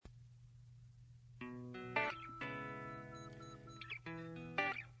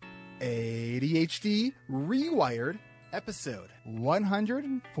ADHD Rewired, episode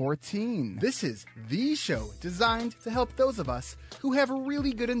 114. This is the show designed to help those of us who have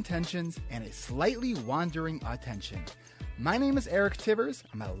really good intentions and a slightly wandering attention. My name is Eric Tivers.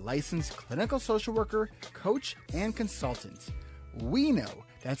 I'm a licensed clinical social worker, coach, and consultant. We know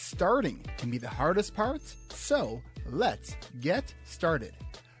that starting can be the hardest part, so let's get started.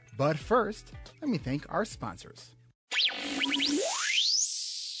 But first, let me thank our sponsors.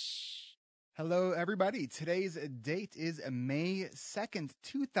 Hello, everybody. Today's date is May 2nd,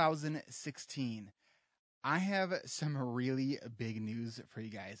 2016. I have some really big news for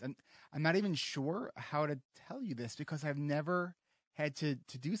you guys. I'm not even sure how to tell you this because I've never had to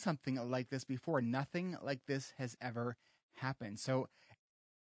do something like this before. Nothing like this has ever happened. So,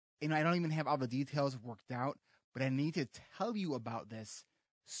 I don't even have all the details worked out, but I need to tell you about this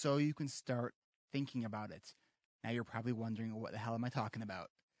so you can start thinking about it. Now you're probably wondering, what the hell am I talking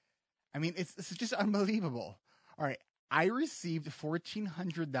about? I mean, this is just unbelievable. All right, I received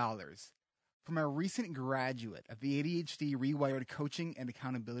 $1,400 from a recent graduate of the ADHD Rewired Coaching and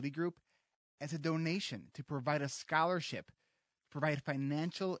Accountability Group as a donation to provide a scholarship, provide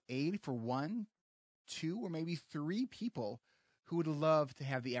financial aid for 1, 2, or maybe 3 people who would love to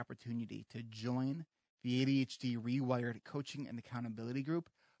have the opportunity to join the ADHD Rewired Coaching and Accountability Group,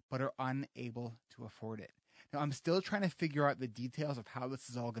 but are unable to afford it. Now, I'm still trying to figure out the details of how this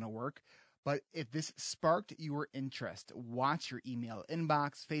is all going to work, but if this sparked your interest, watch your email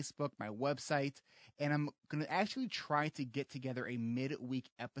inbox, Facebook, my website, and I'm going to actually try to get together a midweek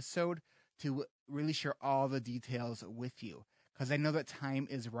episode to really share all the details with you, because I know that time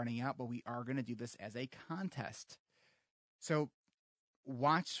is running out, but we are going to do this as a contest. So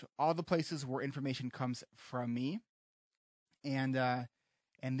watch all the places where information comes from me, and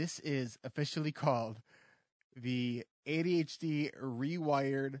this is officially called the ADHD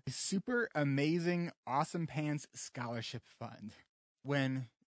Rewired Super Amazing Awesome Pants Scholarship Fund. When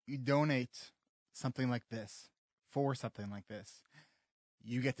you donate something like this, for something like this,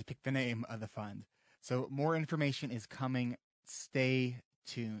 you get to pick the name of the fund. So more information is coming. Stay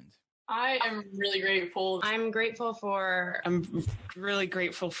tuned. I am really grateful. I'm really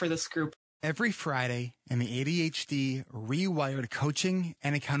grateful for this group. Every Friday in the ADHD Rewired Coaching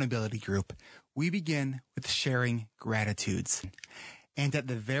and Accountability Group, we begin with sharing gratitudes. And at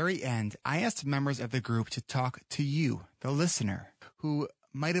the very end, I asked members of the group to talk to you, the listener, who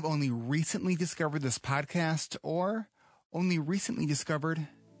might have only recently discovered this podcast or only recently discovered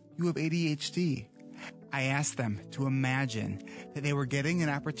you have ADHD. I asked them to imagine that they were getting an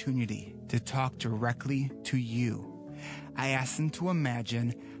opportunity to talk directly to you. I asked them to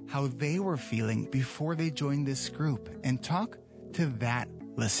imagine how they were feeling before they joined this group and talk to that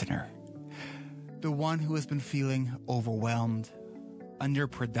listener. The one who has been feeling overwhelmed,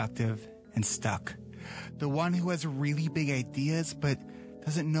 underproductive, and stuck. The one who has really big ideas but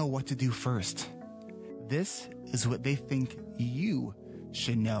doesn't know what to do first. This is what they think you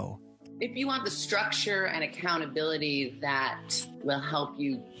should know. If you want the structure and accountability that will help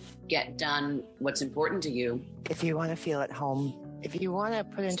you get done what's important to you. If you want to feel at home. If you want to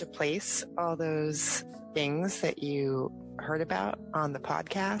put into place all those things that you heard about on the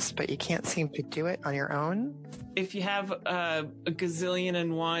podcast, but you can't seem to do it on your own. If you have a gazillion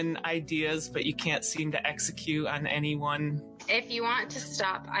and one ideas, but you can't seem to execute on any one. If you want to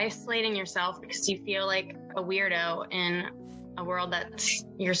stop isolating yourself because you feel like a weirdo in a world that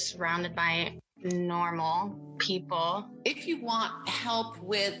you're surrounded by normal people. If you want help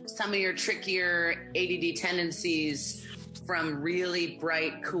with some of your trickier ADD tendencies from really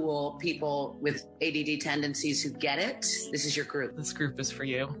bright, cool people with ADD tendencies who get it, this is your group. This group is for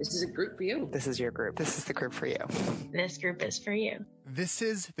you. This is a group for you. This is your group. This is the group for you. This group is for you. This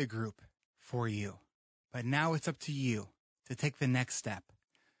is the group for you. But now it's up to you to take the next step.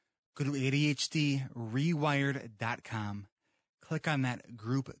 Go to ADHDrewired.com. Click on that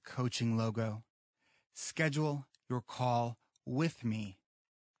group coaching logo. Schedule your call with me.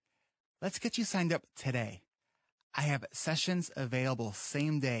 Let's get you signed up today. I have sessions available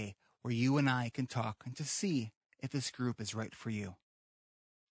same day where you and I can talk and to see if this group is right for you.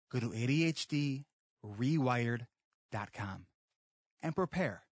 Go to ADHDrewired.com and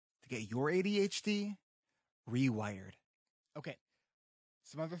prepare to get your ADHD rewired. Okay,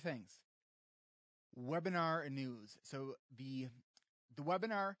 some other things. Webinar news. So the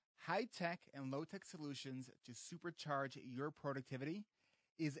webinar, High-Tech and Low-Tech Solutions to Supercharge Your Productivity,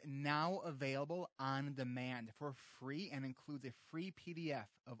 is now available on demand for free and includes a free PDF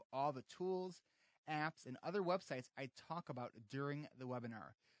of all the tools, apps, and other websites I talk about during the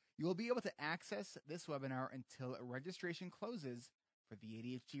webinar. You will be able to access this webinar until registration closes for the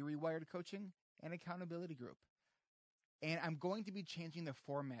ADHD Rewired Coaching and Accountability Group. And I'm going to be changing the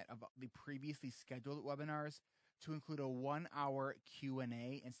format of the previously scheduled webinars to include a 1-hour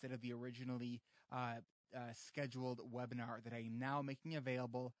Q&A instead of the originally scheduled webinar that I am now making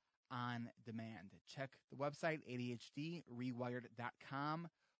available on demand. Check the website, ADHDrewired.com,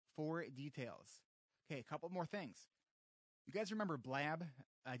 for details. Okay, a couple more things. You guys remember Blab?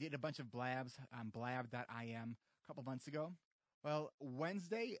 I did a bunch of blabs on blab.im a couple months ago. Well,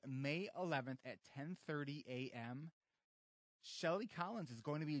 Wednesday, May 11th at 10:30 a.m., Shelly Collins is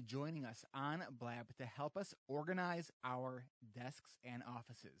going to be joining us on Blab to help us organize our desks and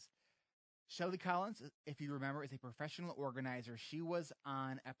offices. Shelly Collins, if you remember, is a professional organizer. She was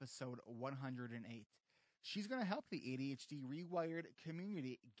on episode 108. She's going to help the ADHD Rewired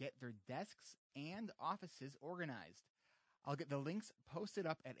community get their desks and offices organized. I'll get the links posted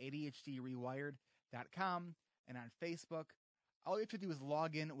up at ADHDrewired.com and on Facebook. All you have to do is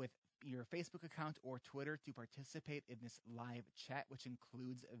log in with your Facebook account or Twitter to participate in this live chat, which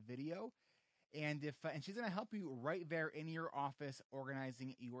includes a video. And she's going to help you right there in your office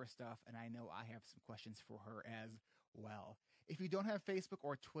organizing your stuff. And I know I have some questions for her as well. If you don't have Facebook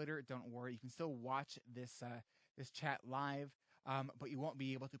or Twitter, don't worry. You can still watch this chat live, but you won't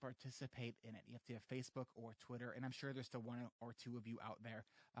be able to participate in it. You have to have Facebook or Twitter. And I'm sure there's still one or two of you out there,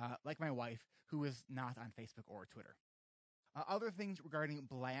 like my wife, who is not on Facebook or Twitter. Other things regarding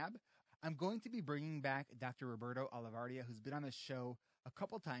Blab, I'm going to be bringing back Dr. Roberto Olivardia, who's been on the show a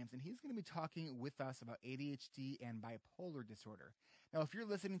couple times, and he's going to be talking with us about ADHD and bipolar disorder. Now, if you're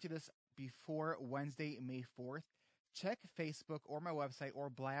listening to this before Wednesday, May 4th, check Facebook or my website or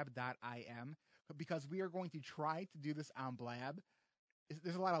blab.im, because we are going to try to do this on Blab.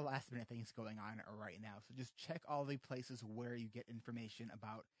 There's a lot of last-minute things going on right now, so just check all the places where you get information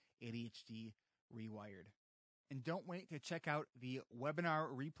about ADHD Rewired. And don't wait to check out the webinar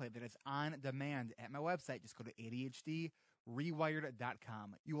replay that is on demand at my website. Just go to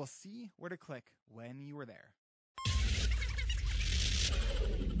ADHDrewired.com. You will see where to click when you are there.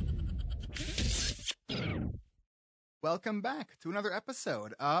 Welcome back to another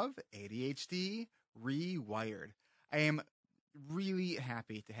episode of ADHD Rewired. I am really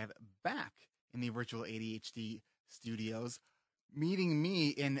happy to have back in the virtual ADHD studios, meeting me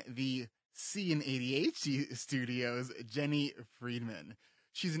in the C and ADHD studios, Jennie Friedman.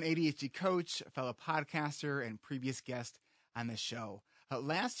 She's an ADHD coach, fellow podcaster, and previous guest on the show.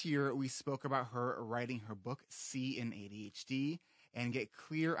 Last year, we spoke about her writing her book, C and ADHD, and get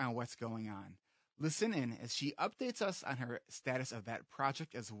clear on what's going on. Listen in as she updates us on her status of that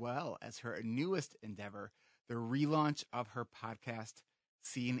project, as well as her newest endeavor, the relaunch of her podcast,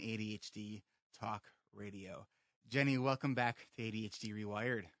 C and ADHD Talk Radio. Jennie, welcome back to ADHD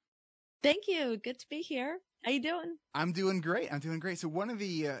Rewired. Thank you. Good to be here. How you doing? I'm doing great. So one of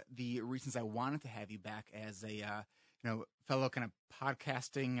the reasons I wanted to have you back as a fellow kind of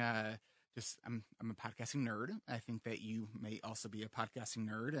podcasting, I'm a podcasting nerd. I think that you may also be a podcasting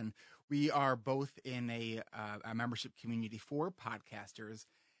nerd, and we are both in a membership community for podcasters.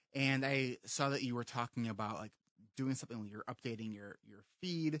 And I saw that you were talking about like doing something where you're updating your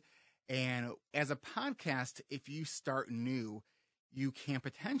feed. And as a podcast, if you start new, you can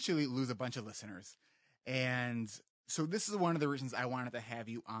potentially lose a bunch of listeners. And so this is one of the reasons I wanted to have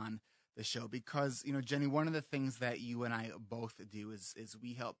you on the show, because, Jennie, one of the things that you and I both do is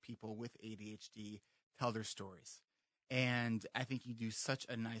we help people with ADHD tell their stories. And I think you do such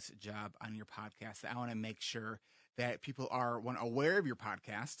a nice job on your podcast that I want to make sure that people are, one, aware of your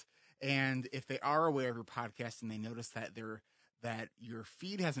podcast. And if they are aware of your podcast and they notice that your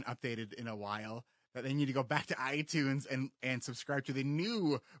feed hasn't updated in a while, that they need to go back to iTunes and subscribe to the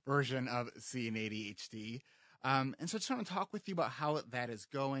new version of C and ADHD. And so I just want to talk with you about how that is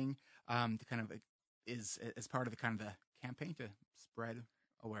going, to kind of is as part of the kind of the campaign to spread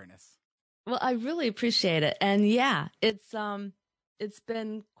awareness. Well, I really appreciate it. And yeah, it's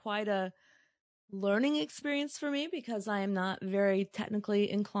been quite a learning experience for me because I am not very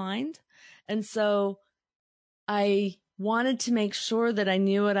technically inclined. And so I wanted to make sure that I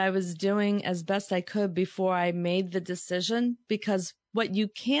knew what I was doing as best I could before I made the decision, because what you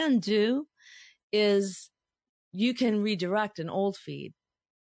can do is you can redirect an old feed,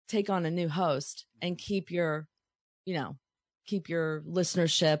 take on a new host, and keep your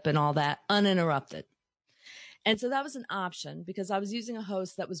listenership and all that uninterrupted. And so that was an option because I was using a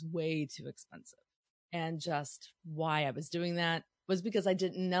host that was way too expensive. And just why I was doing that was because I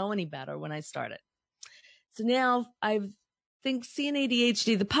didn't know any better when I started. So now I think C and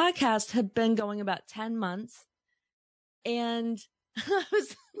ADHD, the podcast, had been going about 10 months. And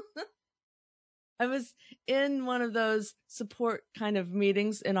I I was in one of those support kind of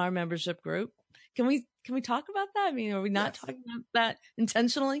meetings in our membership group. Can we talk about that? I mean, are we not talking about that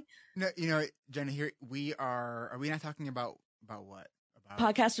intentionally? No, Jennie, here are we not talking about what?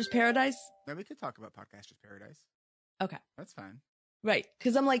 About Podcasters Paradise? No, we could talk about Podcasters Paradise. Okay. That's fine. Right.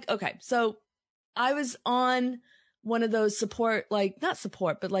 Because I'm like, okay, so I was on one of those support, like not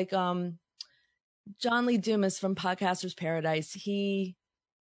support, but like John Lee Dumas from Podcasters Paradise. He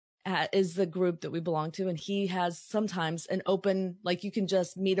is the group that we belong to, and he has sometimes an open, like you can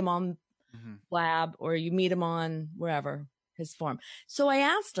just meet him on Blab or you meet him on wherever his forum. So I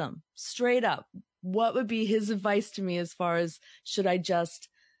asked him straight up, what would be his advice to me as far as should I just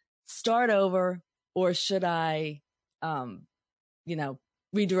start over or should I,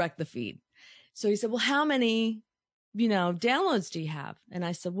 redirect the feed? So he said, well, how many, downloads do you have? And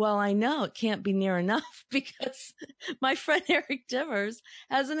I said, well, I know it can't be near enough because my friend Eric Divers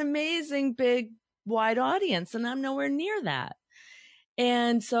has an amazing big wide audience and I'm nowhere near that.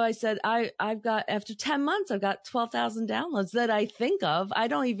 And so I said, I've got, after 10 months, I've got 12,000 downloads that I think of. I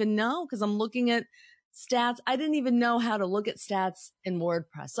don't even know because I'm looking at stats. I didn't even know how to look at stats in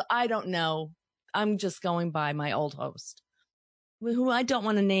WordPress. So I don't know. I'm just going by my old host, who I don't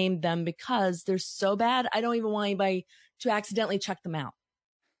want to name them because they're so bad. I don't even want anybody to accidentally check them out.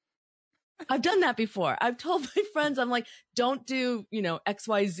 I've done that before. I've told my friends, I'm like, don't do,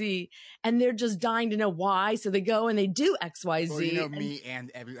 XYZ. And they're just dying to know why. So they go and they do XYZ. Well, me and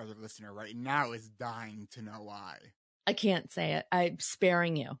every other listener right now is dying to know why. I can't say it. I'm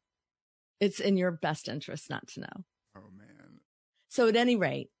sparing you. It's in your best interest not to know. Oh, man. So at any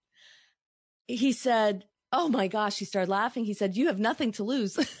rate, he said, oh my gosh, he started laughing. He said, you have nothing to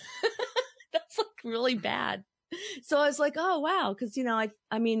lose. That's like really bad. So I was like, oh, wow. Because,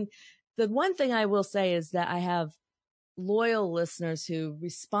 I mean, the one thing I will say is that I have loyal listeners who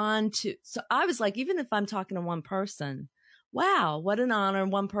respond to. So I was like, even if I'm talking to one person, wow, what an honor.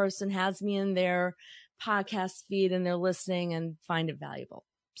 One person has me in their podcast feed and they're listening and find it valuable.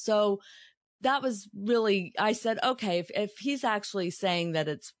 So that was really, I said, okay, if he's actually saying that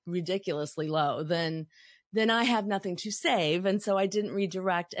it's ridiculously low, then I have nothing to save. And so I didn't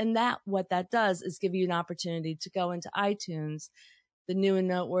redirect. And what that does is give you an opportunity to go into iTunes, the new and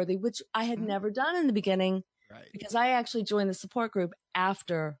noteworthy, which I had never done in the beginning, right? Because I actually joined the support group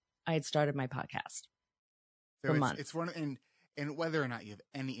after I had started my podcast. So it's one, and whether or not you have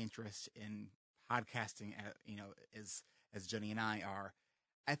any interest in podcasting, as Jennie and I are,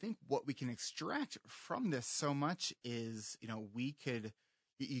 I think what we can extract from this so much is,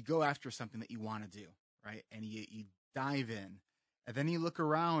 you go after something that you want to do, right? And you dive in, and then you look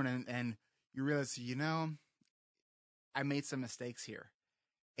around and you realize, I made some mistakes here.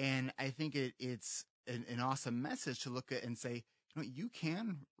 And I think it's an awesome message to look at and say, you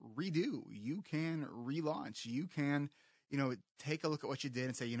can redo, you can relaunch, you can, take a look at what you did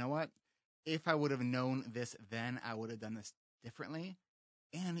and say, you know what, if I would have known this then, I would have done this differently.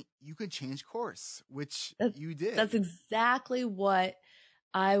 And you could change course, which you did. That's exactly what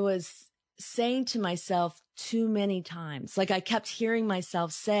I was saying to myself too many times. Like I kept hearing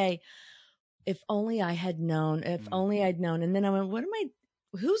myself say, if only I had known, if only I'd known. And then I went,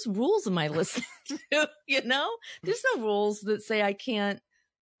 whose rules am I listening to? There's no rules that say I can't,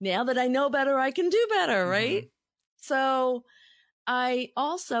 now that I know better, I can do better. Right. So I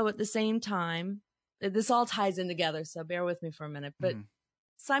also at the same time, this all ties in together. So bear with me for a minute, but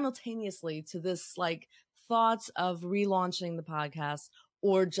simultaneously to this, like thoughts of relaunching the podcast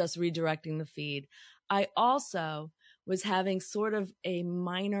or just redirecting the feed, I also was having sort of a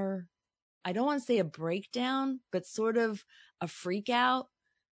minor, I don't want to say a breakdown, but sort of a freak out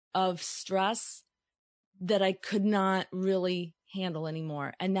of stress that I could not really handle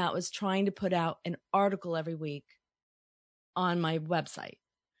anymore. And that was trying to put out an article every week on my website,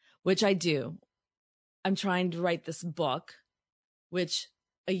 which I do. I'm trying to write this book, which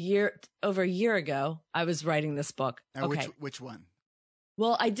over a year ago, I was writing this book. Now, okay. Which one?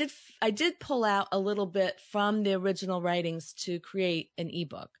 Well, I did pull out a little bit from the original writings to create an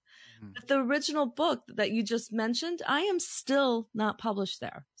ebook. But the original book that you just mentioned, I am still not published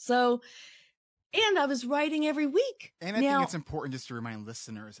there. So, and I was writing every week. And I think it's important just to remind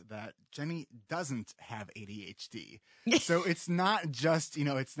listeners that Jennie doesn't have ADHD. So it's not just,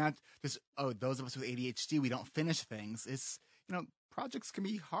 it's not just, those of us with ADHD, we don't finish things. It's, projects can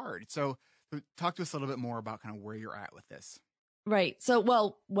be hard. So talk to us a little bit more about kind of where you're at with this. Right. So,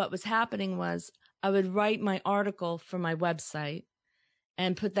 what was happening was I would write my article for my website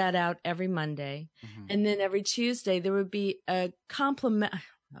and put that out every Monday. And then every Tuesday, there would be a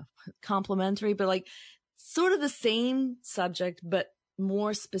complimentary, but like sort of the same subject, but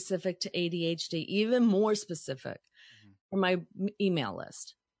more specific to ADHD, even more specific for my email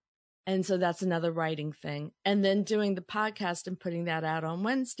list. And so that's another writing thing. And then doing the podcast and putting that out on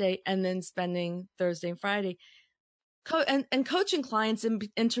Wednesday, and then spending Thursday and Friday and coaching clients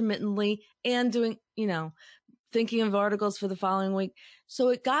intermittently, and doing, thinking of articles for the following week. So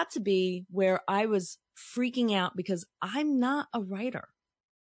it got to be where I was freaking out because I'm not a writer.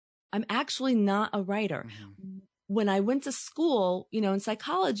 I'm actually not a writer. When I went to school, in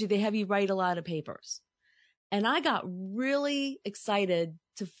psychology, they have you write a lot of papers. And I got really excited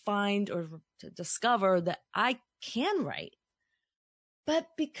to find or to discover that I can write. But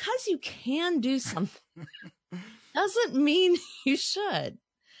because you can do something doesn't mean you should.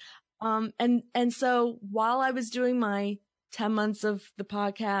 And so while I was doing my 10 months of the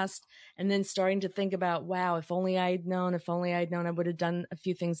podcast and then starting to think about, wow, if only I'd known, I would have done a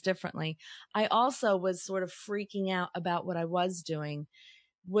few things differently. I also was sort of freaking out about what I was doing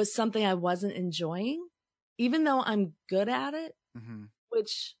was something I wasn't enjoying, even though I'm good at it,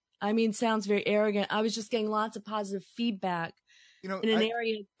 which sounds very arrogant. I was just getting lots of positive feedback in an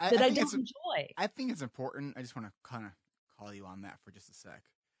area that I don't enjoy. I think it's important. I just want to kind of call you on that for just a sec.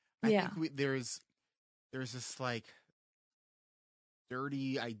 I think there's this like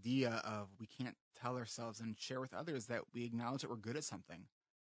dirty idea of we can't tell ourselves and share with others that we acknowledge that we're good at something.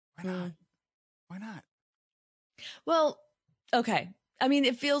 Why not? Why not? Well, okay.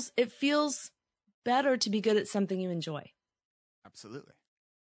 It feels better to be good at something you enjoy. Absolutely.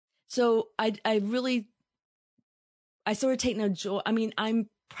 So I sort of take no joy. I'm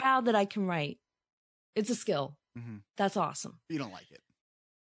proud that I can write. It's a skill. That's awesome. You don't like it.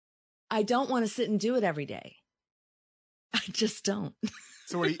 I don't want to sit and do it every day. I just don't.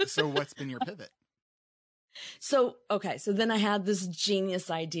 So what's been your pivot? So then I had this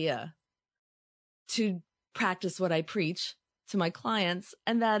genius idea to practice what I preach to my clients.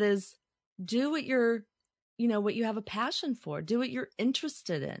 And that is do what what you have a passion for, do what you're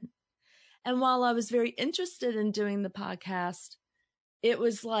interested in. And while I was very interested in doing the podcast, it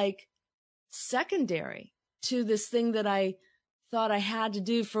was like secondary to this thing that I thought I had to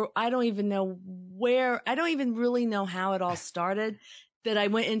do for, I don't even really know how it all started, that I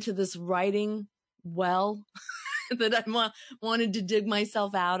went into this writing well that I wanted to dig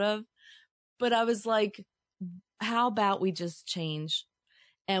myself out of. But I was like, how about we just change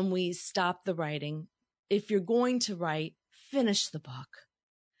and we stop the writing? If you're going to write, finish the book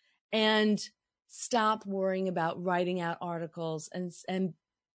and stop worrying about writing out articles and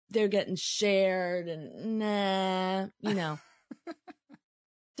they're getting shared and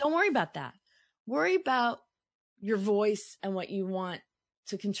Don't worry about that. Worry about your voice and what you want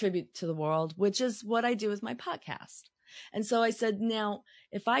to contribute to the world, which is what I do with my podcast. And so I said, now,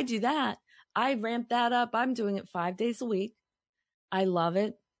 if I do that, I ramp that up. I'm doing it 5 days a week. I love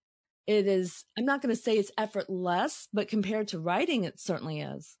it. It is, I'm not going to say it's effortless, but compared to writing, it certainly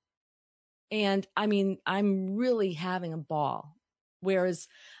is. And I'm really having a ball. Whereas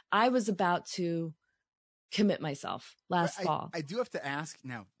I was about to commit myself last fall. I do have to ask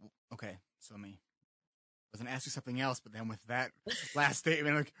now. Okay, so I was going to ask you something else, but then with that last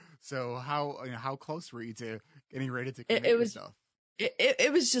statement, so how close were you to getting ready to commit yourself?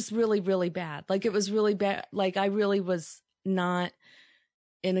 It was just really, really bad. Like it was really bad. Like I really was not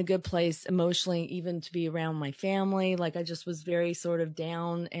in a good place emotionally, even to be around my family. Like I just was very sort of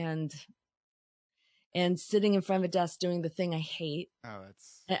down and sitting in front of a desk doing the thing I hate. Oh,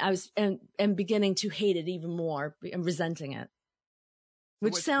 it's. And I was and beginning to hate it even more and resenting it,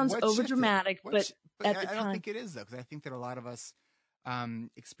 which sounds overdramatic, but at the time, I don't think it is though, because I think that a lot of us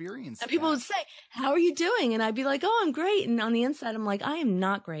experience. And people would say, "How are you doing?" And I'd be like, "Oh, I'm great." And on the inside, I'm like, "I am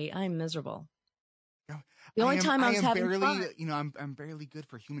not great. I am miserable." The only time I was having fun. I'm barely good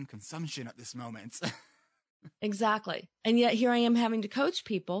for human consumption at this moment. Exactly, and yet here I am having to coach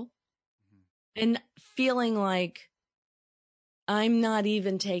people. And feeling like I'm not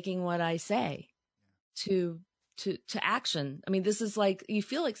even taking what I say to action. This is like, you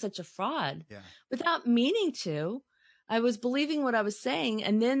feel like such a fraud without meaning to. I was believing what I was saying.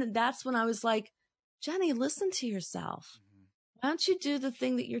 And then that's when I was like, Jennie, listen to yourself. Why don't you do the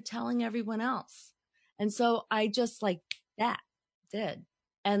thing that you're telling everyone else? And so I just like that did.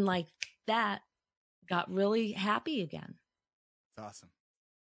 And like that got really happy again. That's awesome.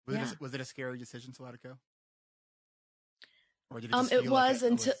 Was it a scary decision to let it go? Or did it just feel like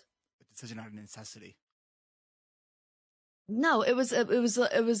it was a decision out of necessity? No, it was a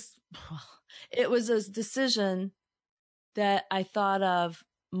decision that I thought of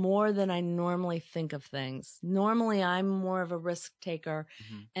more than I normally think of things. Normally, I'm more of a risk taker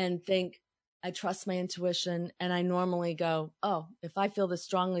and think, I trust my intuition, and I normally go, oh, if I feel this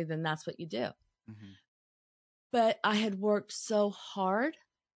strongly, then that's what you do. Mm-hmm. But I had worked so hard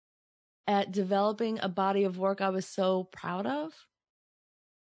at developing a body of work I was so proud of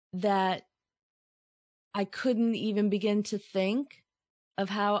that I couldn't even begin to think of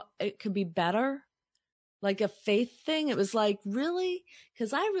how it could be better. Like a faith thing. It was like, really?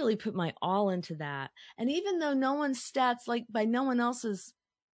 Because I really put my all into that. And even though no one's stats, like by no one else's,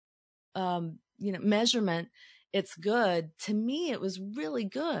 measurement, it's good. To me, it was really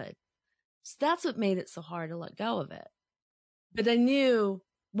good. So that's what made it so hard to let go of it. But I knew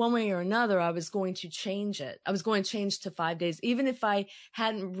one way or another, I was going to change it. I was going to change to 5 days. Even if I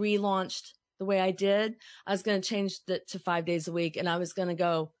hadn't relaunched the way I did, I was going to change it to 5 days a week. And I was going to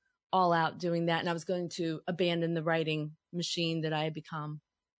go all out doing that. And I was going to abandon the writing machine that I had become.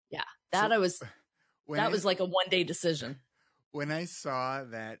 Yeah. That was like a 1 day decision. When I saw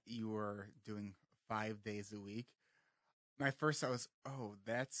that you were doing 5 days a week, my first thought was, oh,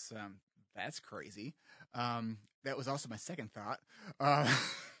 that's crazy. That was also my second thought. But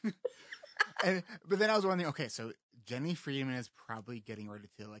then I was wondering, okay, so Jennie Friedman is probably getting ready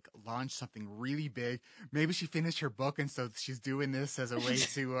to like launch something really big. Maybe she finished her book, and so she's doing this as a way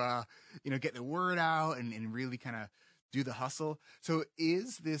to, get the word out and really kind of do the hustle. So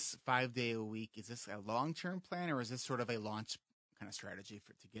is this 5 day a week? Is this a long-term plan, or is this sort of a launch kind of strategy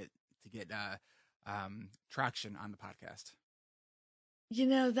to get traction on the podcast?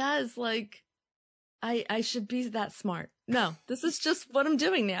 That is like, I should be that smart. No, this is just what I'm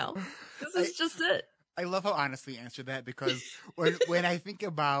doing now. This is just it. I love how honestly you answered that, because when I think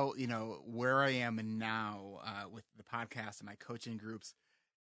about, where I am now with the podcast and my coaching groups,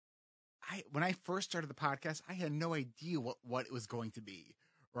 when I first started the podcast, I had no idea what it was going to be,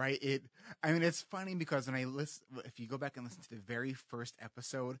 right? It's funny because when if you go back and listen to the very first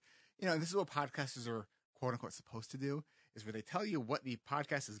episode, this is what podcasters are quote unquote supposed to do, is where they tell you what the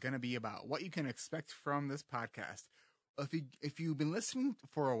podcast is going to be about, what you can expect from this podcast. If you've been listening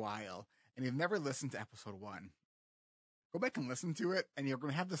for a while and you've never listened to episode 1, go back and listen to it, and you're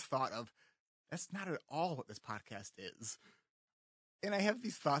going to have this thought of, that's not at all what this podcast is. And I have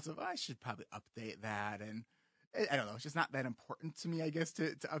these thoughts of, I should probably update that. And I don't know, it's just not that important to me, I guess,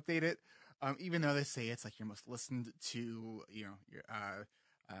 to update it. Even though they say it's like your most listened to, your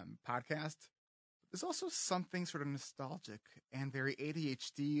podcast. There's also something sort of nostalgic and very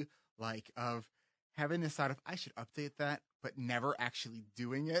ADHD-like of having this thought of, I should update that, but never actually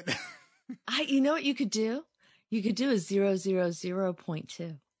doing it. You know what you could do? You could do a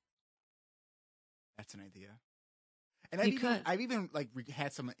 000.2. That's an idea. And I've even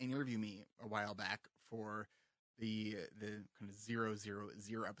had someone interview me a while back for the kind of 000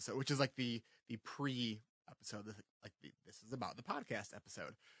 episode, which is like the pre episode. This is about the podcast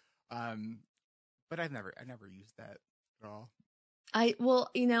episode. But I never used that at all. I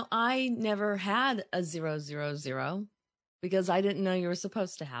never had a 000 because I didn't know you were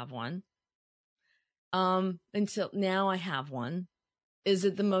supposed to have one. Until now I have one. Is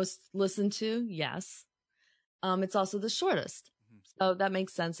it the most listened to? Yes. It's also the shortest. Mm-hmm. So that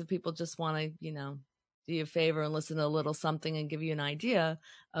makes sense if people just want to, do you a favor and listen to a little something and give you an idea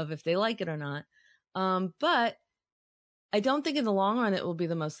of if they like it or not. But I don't think in the long run it will be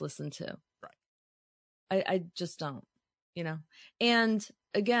the most listened to. Right. I just don't, And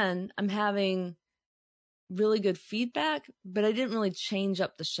again, I'm having really good feedback, but I didn't really change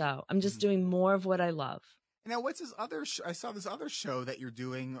up the show. I'm just doing more of what I love. Now, what's this other show? I saw this other show that you're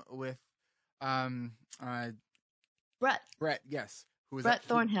doing with Brett, yes. Brett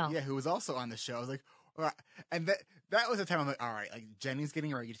Thornhill. Who was also on the show. I was like, all right. And that was a time I'm like, all right, like Jennie's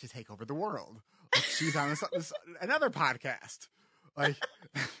getting ready to take over the world. Like she's on this another podcast. Like,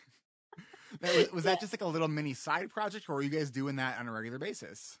 was that just like a little mini side project, or are you guys doing that on a regular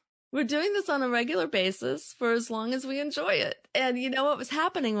basis? We're doing this on a regular basis for as long as we enjoy it. And what was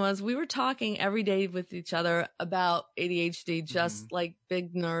happening was we were talking every day with each other about ADHD, just like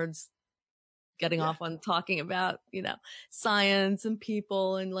big nerds getting off on talking about, science and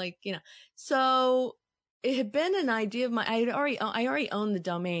people and so it had been an idea of I already owned the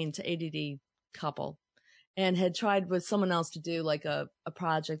domain to ADDCouple and had tried with someone else to do like a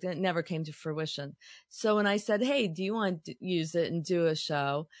project, and it never came to fruition. So when I said, hey, do you want to use it and do a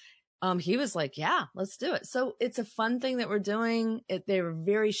show? He was like, yeah, let's do it. So it's a fun thing that we're doing. They were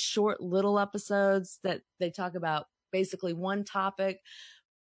very short little episodes that they talk about basically one topic,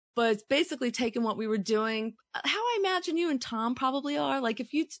 but it's basically taking what we were doing, how I imagine you and Tom probably are. Like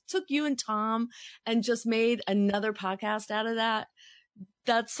if you took you and Tom and just made another podcast out of that,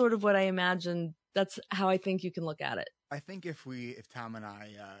 that's sort of what I imagine. That's how I think you can look at it. I think if Tom and I,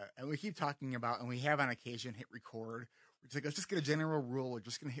 and we keep talking about, and we have on occasion hit record, we're just like, let's just get a general rule. We're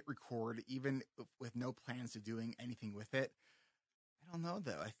just going to hit record, even with no plans to doing anything with it. I don't know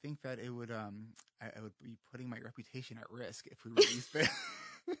though. I think that it would, I would be putting my reputation at risk if we released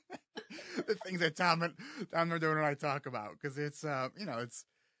the things that Tom Nardone and I talk about. Cause it's, you know,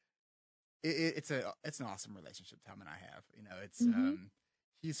 it's an awesome relationship Tom and I have, you know, it's,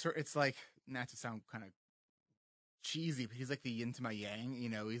 it's like, not to sound kind of cheesy, but he's like the yin to my yang, you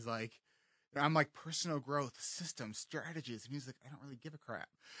know, he's like, I'm like personal growth, systems, strategies. And he's like, I don't really give a crap,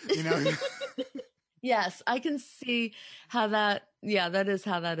 you know? Yes, I can see how that is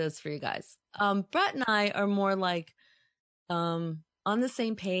how that is for you guys. Brett and I are more like, on the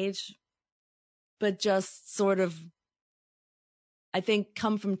same page, but just sort of, I think,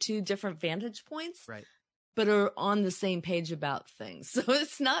 come from two different vantage points. Right. But are on the same page about things. So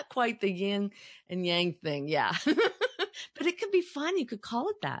it's not quite the yin and yang thing. Yeah. But it could be fun. You could call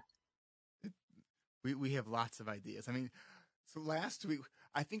it that. We have lots of ideas. I mean, so last week,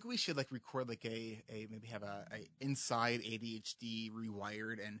 I think we should like record like maybe have a inside ADHD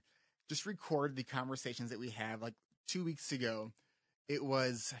rewired and just record the conversations that we have. Like 2 weeks ago, it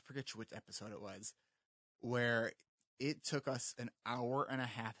was, I forget which episode it was, where it took us an hour and a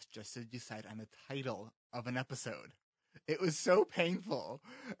half just to decide on the title of an episode. It was so painful.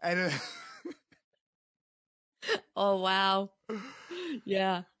 And oh, wow.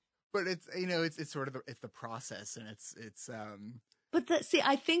 Yeah. But it's, you know, it's sort of it's the process, and it's but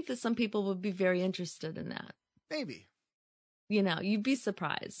I think that some people would be very interested in that. Maybe. You know, you'd be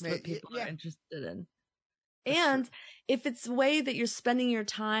surprised what people are interested in. That's and true. If it's the way that you're spending your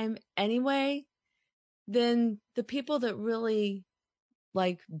time anyway, then the people that really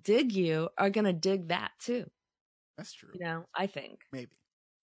like dig you are going to dig that too. That's true. You know, I think. Maybe.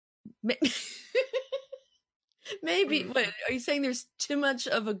 Maybe. Wait, are you saying there's too much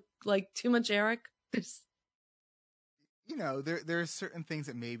Eric? You know, there are certain things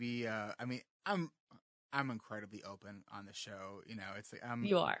that maybe, I mean, I'm incredibly open on the show. You know, it's like,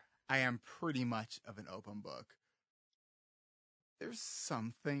 you are. I am pretty much of an open book. There's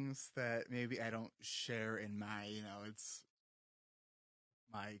some things that maybe I don't share in my, you know, it's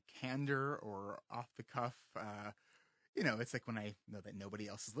my candor or off the cuff. You know, it's like when I know that nobody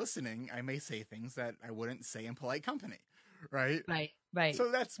else is listening, I may say things that I wouldn't say in polite company. Right. Right. So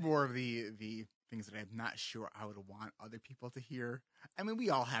that's more of the things that I'm not sure I would want other people to hear. I mean, we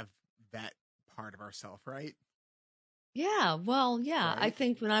all have that part of ourselves, right? Yeah. Well, yeah. Right? I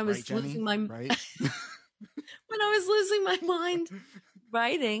think when I was losing my right. when I was losing my mind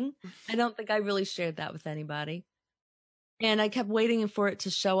writing, I don't think I really shared that with anybody. And I kept waiting for it to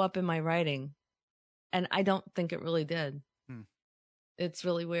show up in my writing. And I don't think it really did. It's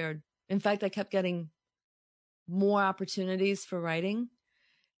really weird. In fact, I kept getting more opportunities for writing,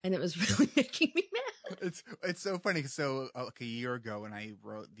 and it was really making me mad. It's so funny. So like a year ago, when I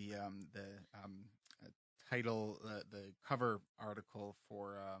wrote the title, the cover article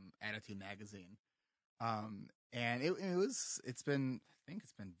for Attitude magazine, and it's been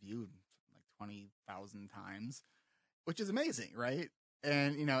viewed like 20,000 times, which is amazing, right?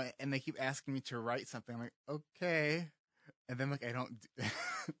 And you know, and they keep asking me to write something. I'm like, okay, and then like I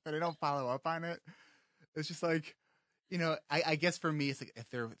don't follow up on it. It's just like, you know, I guess for me, it's like if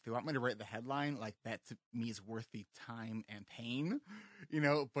they want me to write the headline, like that to me is worth the time and pain, you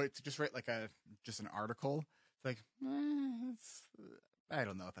know. But to just write like just an article, it's like, I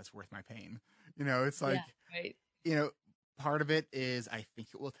don't know if that's worth my pain, you know. It's like, right. You know, part of it is I think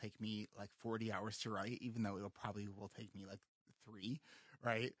it will take me like 40 hours to write, even though it probably will take me like 3,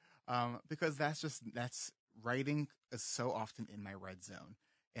 right? Because that's writing is so often in my red zone,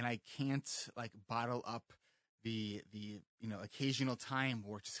 and I can't like bottle up the you know, occasional time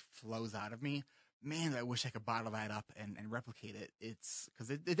where it just flows out of me. Man, I wish I could bottle that up and replicate it. It's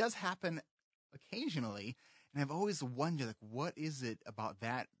because it does happen occasionally, and I've always wondered, like, what is it about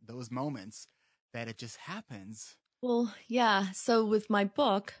those moments that it just happens? Well, yeah. So with my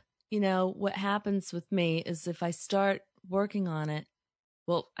book, you know, what happens with me is if I start working on it,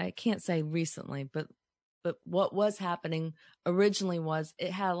 well, I can't say recently, but what was happening originally was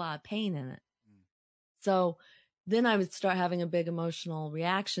it had a lot of pain in it. So then I would start having a big emotional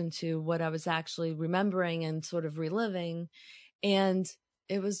reaction to what I was actually remembering and sort of reliving. And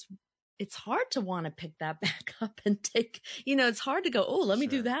it's hard to want to pick that back up and take, you know, it's hard to go, oh, let me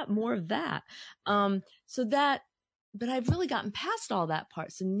do that, more of that. But I've really gotten past all that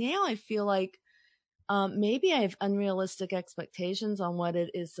part. So now I feel like maybe I have unrealistic expectations on what it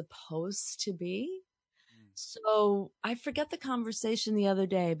is supposed to be. So I forget the conversation the other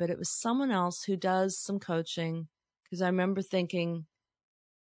day, but it was someone else who does some coaching, because I remember thinking,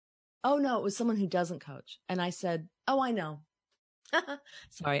 oh no, it was someone who doesn't coach. And I said, oh, I know.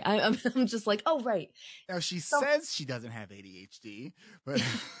 Sorry. I'm just like, oh, right. Now she says she doesn't have ADHD, but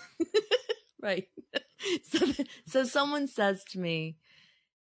right. So someone says to me,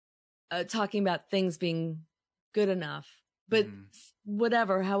 talking about things being good enough, but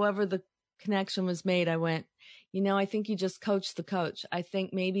whatever, however the connection was made, I went, I think you just coached the coach. I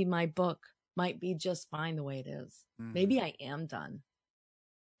think maybe my book might be just fine the way it is. Maybe I am done.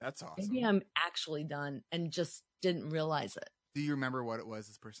 That's awesome. Maybe I'm actually done and just didn't realize it. Do you remember what it was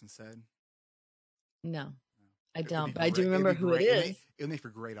this person said? No, I don't, but I do remember who it is. It'll make for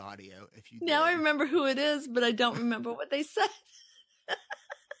great audio if you Now I remember who it is, but I don't remember what they said.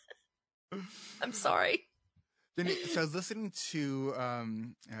 I'm sorry. Jennie, so I was listening to,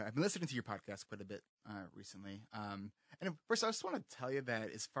 I've been listening to your podcast quite a bit recently. And first, I just want to tell you that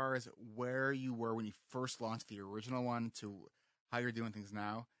as far as where you were when you first launched the original one to how you're doing things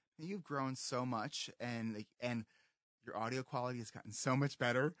now, you've grown so much, and your audio quality has gotten so much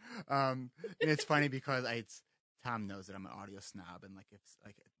better. And it's funny because Tom knows that I'm an audio snob, and it's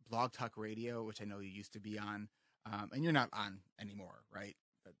like Blog Talk Radio, which I know you used to be on, and you're not on anymore, right?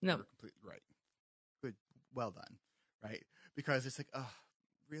 No. You're completely right. Good. Well done. Right. Because it's like, oh,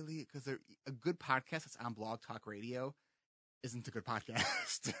 really? Because a good podcast that's on Blog Talk Radio isn't a good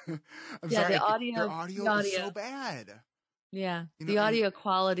podcast. I'm sorry. Your audio is so bad. Yeah. The audio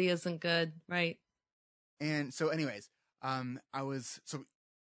quality isn't good. Right. And so anyways, the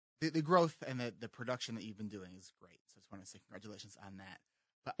growth and the production that you've been doing is great. So I just want to say congratulations on that.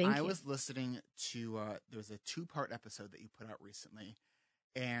 But Thank you. was listening to, there was a 2-part episode that you put out recently,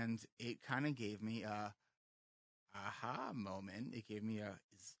 and it kind of gave me a aha moment. It gave me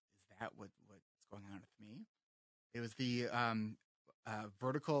is that what's going on with me? It was the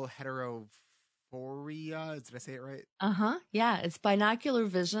vertical heterophoria. Did I say it right? Yeah, it's binocular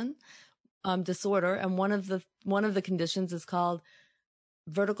vision disorder, and one of the conditions is called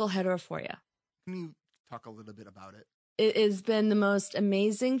vertical heterophoria. Can you talk a little bit about it? It has been the most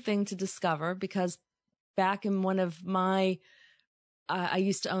amazing thing to discover, because back in one of my I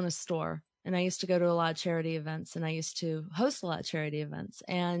used to own a store, and I used to go to a lot of charity events, and I used to host a lot of charity events.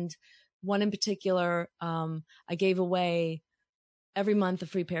 And one in particular, I gave away every month a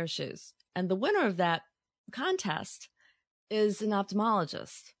free pair of shoes. And the winner of that contest is an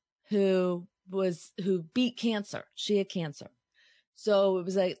ophthalmologist who beat cancer. She had cancer. So it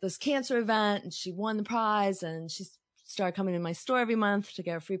was like this cancer event, and she won the prize, and she started coming to my store every month to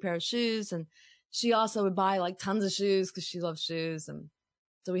get a free pair of shoes. And she also would buy tons of shoes because she loves shoes. And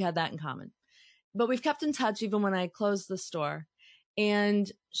so we had that in common. But we've kept in touch even when I closed the store.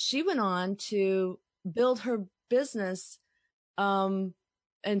 And she went on to build her business. And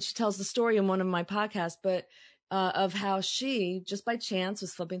she tells the story in one of my podcasts, but of how she, just by chance,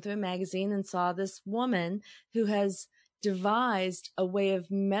 was flipping through a magazine and saw this woman who has devised a way of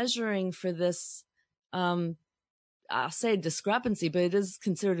measuring for this, I'll say discrepancy, but it is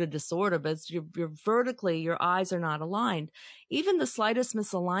considered a disorder, but it's you're vertically, your eyes are not aligned. Even the slightest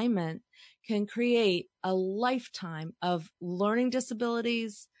misalignment can create a lifetime of learning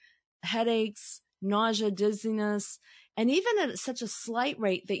disabilities, headaches, nausea, dizziness, and even at such a slight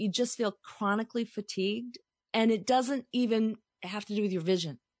rate that you just feel chronically fatigued, and it doesn't even have to do with your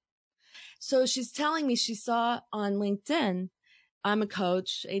vision. So she's telling me she saw on LinkedIn, I'm a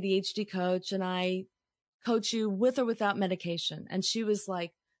coach, ADHD coach, and I coach you with or without medication. And she was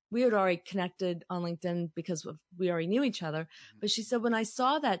like, we had already connected on LinkedIn because we already knew each other. But she said, when I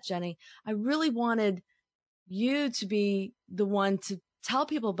saw that, Jennie, I really wanted you to be the one to tell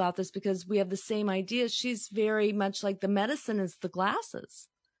people about this, because we have the same idea. She's very much like the medicine is the glasses.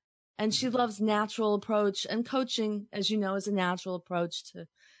 And she loves natural approach, and coaching, as you know, is a natural approach to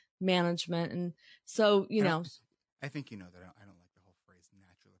management. And so, I think that I don't like the whole phrase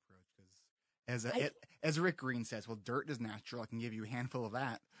natural approach, because as Rick Green says, well, dirt is natural. I can give you a handful of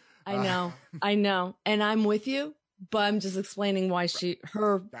that. I know. And I'm with you, but I'm just explaining why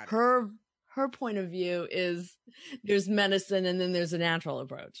her point of view is there's medicine and then there's a natural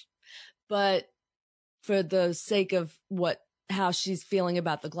approach. But for the sake of how she's feeling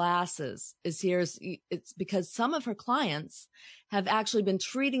about the glasses it's because some of her clients have actually been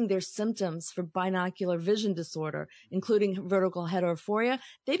treating their symptoms for binocular vision disorder, including vertical heterophoria.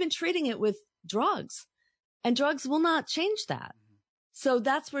 They've been treating it with drugs, and drugs will not change that. So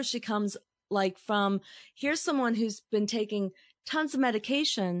that's where she comes from. Here's someone who's been taking tons of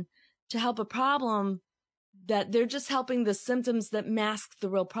medication to help a problem that they're just helping the symptoms that mask the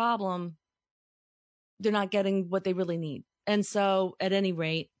real problem. They're not getting what they really need. And so at any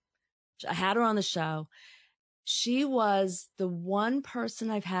rate, I had her on the show, she was the one person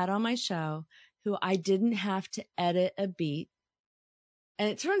I've had on my show who I didn't have to edit a beat. And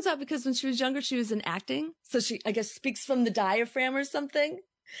it turns out because when she was younger, she was in acting. So she, I guess, speaks from the diaphragm or something.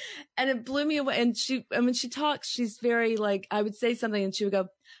 And it blew me away. And when she talks, she's very like, I would say something and she would go,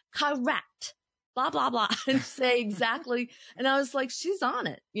 correct, blah, blah, blah, and say exactly. And I was like, she's on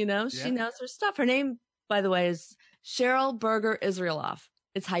it. You know, she knows her stuff. Her name, by the way, is Cheryl Berger Israeloff.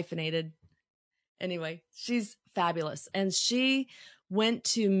 It's hyphenated. Anyway, she's fabulous. And she went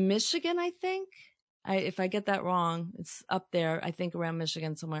to Michigan, I think. If I get that wrong, it's up there, I think around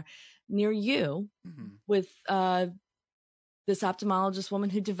Michigan somewhere near you, with this ophthalmologist woman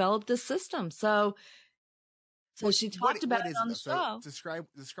who developed this system. So she talked about it on the show.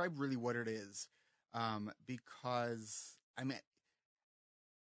 Describe really what it is. Because I mean,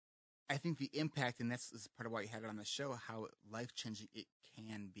 I think the impact, and this is part of why you had it on the show, how life-changing it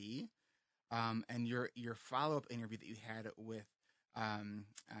can be. And your follow-up interview that you had with,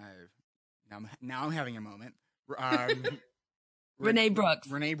 now I'm having a moment. Renee Brooks.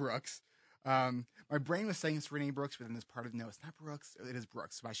 Renee Brooks. My brain was saying it's Renee Brooks, but then there's part of, no, it's not Brooks. It is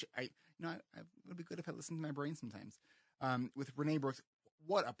Brooks. So it would be good if I listened to my brain sometimes. With Renee Brooks,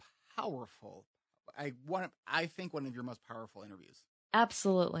 what a powerful, I think one of your most powerful interviews.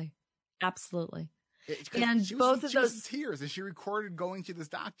 Absolutely. Absolutely. And both of those tears, and she recorded going to this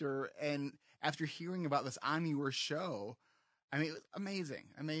doctor, and after hearing about this on your show, I mean, it was amazing.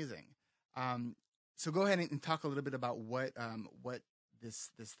 So go ahead and talk a little bit about what this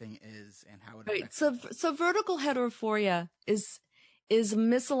thing is and how it affects. So vertical heterophoria is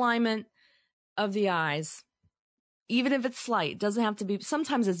misalignment of the eyes. Even if it's slight, doesn't have to be.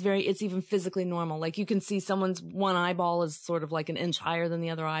 Sometimes it's even physically normal. Like you can see someone's one eyeball is sort of like an inch higher than the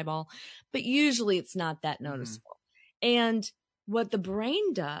other eyeball, but usually it's not that noticeable. And what the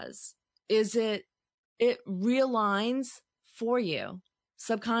brain does is it realigns for you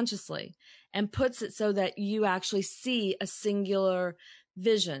subconsciously and puts it so that you actually see a singular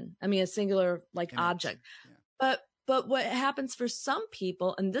vision. I mean, a singular like object. Yeah. But what happens for some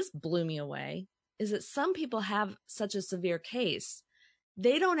people, and this blew me away, is that some people have such a severe case,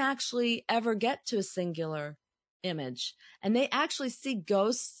 they don't actually ever get to a singular image. And they actually see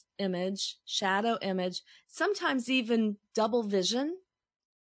ghost image, shadow image, sometimes even double vision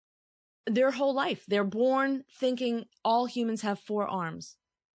their whole life. They're born thinking all humans have 4 arms.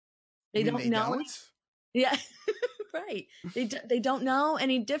 They don't know. Yeah, right. They don't know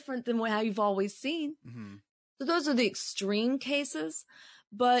any different than how you've always seen. Mm-hmm. So those are the extreme cases.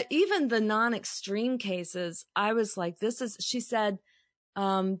 But even the non-extreme cases, I was like, she said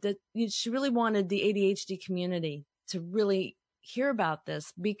that she really wanted the ADHD community to really hear about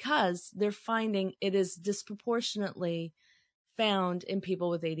this because they're finding it is disproportionately found in people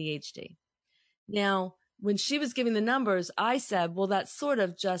with ADHD. Now, when she was giving the numbers, I said, well, that sort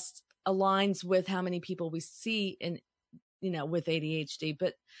of just aligns with how many people we see with ADHD.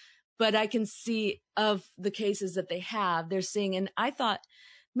 But I can see of the cases that they're seeing. And I thought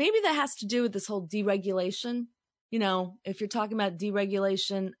maybe that has to do with this whole deregulation. If you're talking about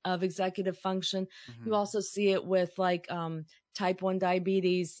deregulation of executive function, you also see it with like type 1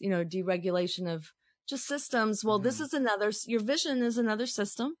 diabetes, deregulation of just systems. Well, this is your vision is another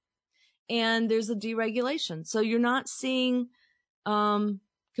system and there's a deregulation. So you're not seeing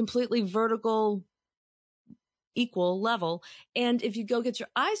completely vertical equal level. And if you go get your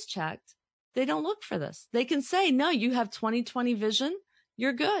eyes checked, they don't look for this. They can say, no, you have 20/20 vision.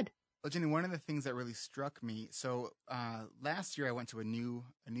 You're good. Well, Jennie, one of the things that really struck me, so last year I went to a new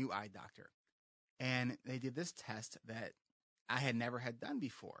eye doctor, and they did this test that I had never had done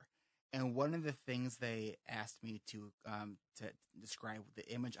before. And one of the things they asked me to describe the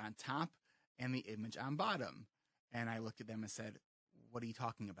image on top and the image on bottom. And I looked at them and said, what are you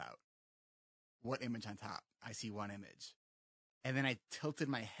talking about? What image on top? I see one image. And then I tilted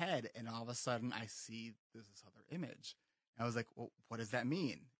my head, and all of a sudden I see this other image. And I was like, well, what does that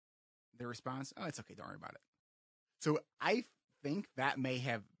mean? Their response, oh, it's okay, don't worry about it. So I think that may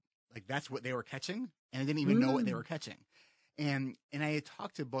have, like, that's what they were catching, and I didn't even know what they were catching. And I had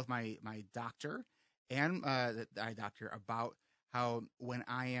talked to both my doctor and the eye doctor about how when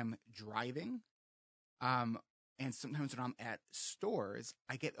I am driving, and sometimes when I'm at stores,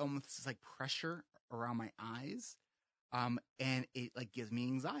 I get almost this like pressure around my eyes, and it like gives me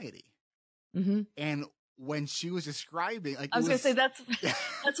anxiety. Mm-hmm. And when she was describing, like, I was going to say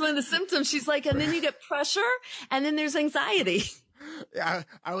that's one of the symptoms. She's like, and then you get pressure, and then there's anxiety. Yeah,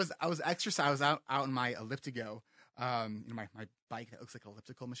 I was exercising. I was out in my elliptigo, my bike that looks like an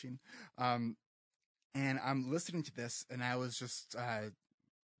elliptical machine, and I'm listening to this, and I was just said,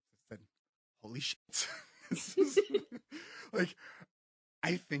 holy shit. Like,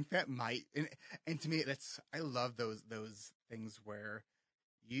 I think that might, and to me, I love those things where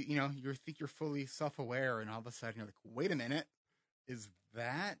you think you're fully self-aware, and all of a sudden you're like, wait a minute, is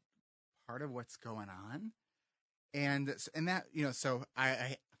that part of what's going on? And that, so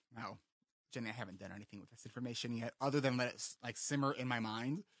no, Jennie, I haven't done anything with this information yet, other than let it like simmer in my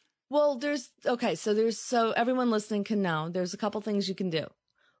mind. Well, so everyone listening can know there's a couple things you can do.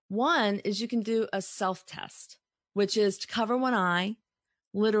 One is you can do a self-test, which is to cover one eye,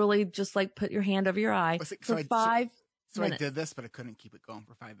 literally just like put your hand over your eye for 5 minutes. So I did this, but I couldn't keep it going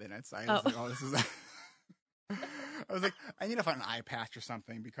for 5 minutes. I was like, oh, this is... I was like, I need to find an eye patch or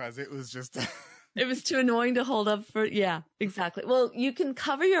something, because it was just... It was too annoying to hold up for... Yeah, exactly. Well, you can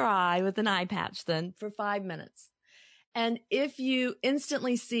cover your eye with an eye patch then for 5 minutes. And if you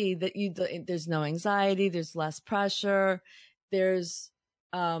instantly see that there's no anxiety, there's less pressure, there's,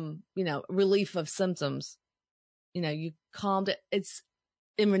 relief of symptoms, you calmed it. It's,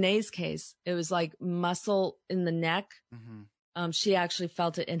 in Renee's case, it was like muscle in the neck. Mm-hmm. She actually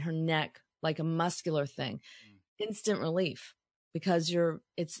felt it in her neck, like a muscular thing. Instant relief, because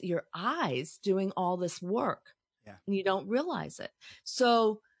it's your eyes doing all this work. Yeah. And you don't realize it.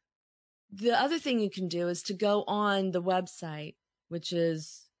 So the other thing you can do is to go on the website, which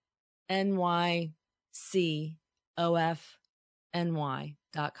is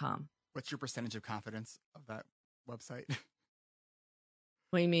nycofny.com. What's your percentage of confidence of that website?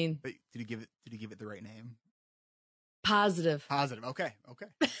 What do you mean? Did you give it the right name? Positive. Okay.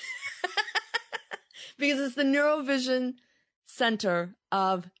 Because it's the Neurovision Center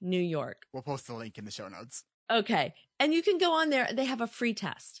of New York. We'll post the link in the show notes. Okay. And you can go on there. They have a free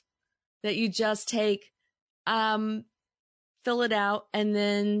test that you just take, fill it out, and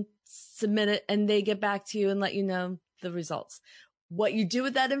then submit it, and they get back to you and let you know the results. What you do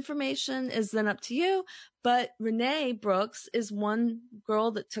with that information is then up to you. But Renee Brooks is one girl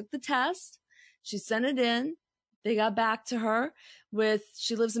that took the test. She sent it in. They got back to her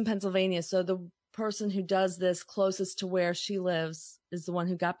she lives in Pennsylvania. So the person who does this closest to where she lives is the one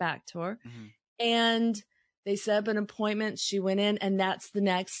who got back to her. Mm-hmm. And they set up an appointment. She went in, and that's the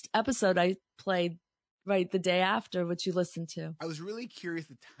next episode I played right the day after, which you listened to. I was really curious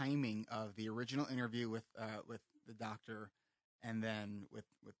the timing of the original interview with the doctor, and then with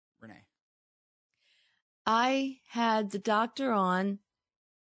Renee. I had the doctor on,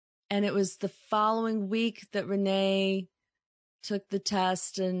 and it was the following week that Renee took the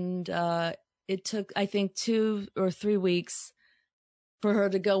test, and it took, I think, 2 or 3 weeks for her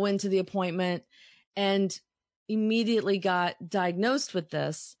to go into the appointment, and immediately got diagnosed with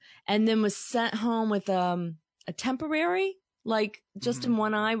this, and then was sent home with a temporary, like just in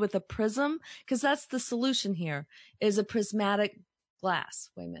one eye with a prism, because that's the solution here, is a prismatic glass.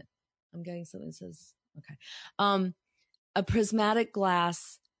 Wait a minute. I'm getting something that says, okay. A prismatic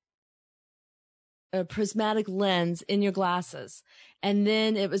glass, a prismatic lens in your glasses. And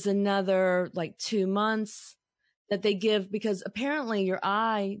then it was another like 2 months that they give, because apparently your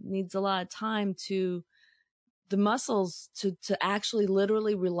eye needs a lot of time the muscles to actually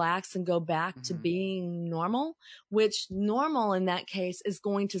literally relax and go back to being normal, which normal in that case is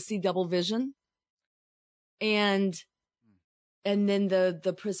going to see double vision. And then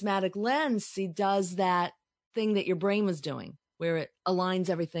the prismatic lens does that thing that your brain was doing, where it aligns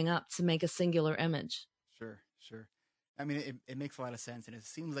everything up to make a singular image. Sure. I mean, it makes a lot of sense. And it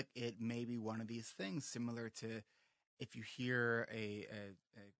seems like it may be one of these things similar to if you hear a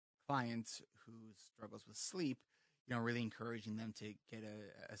client who struggles with sleep, really encouraging them to get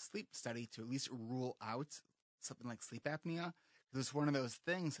a sleep study to at least rule out something like sleep apnea. Because it's one of those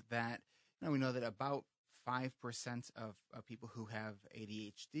things that, we know that about 5% of people who have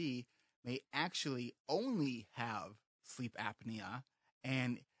ADHD may actually only have sleep apnea,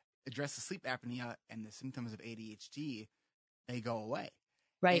 and address the sleep apnea and the symptoms of ADHD, they go away.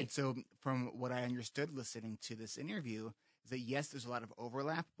 Right. And so from what I understood listening to this interview is that, yes, there's a lot of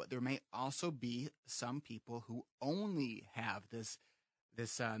overlap, but there may also be some people who only have this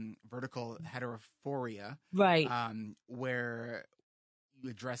vertical heterophoria, right? Where you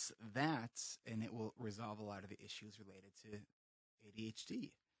address that, and it will resolve a lot of the issues related to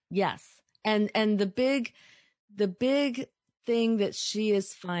ADHD. Yes, and the big thing that she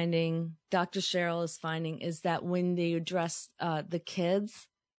is finding, Dr. Cheryl is finding, is that when they address the kids,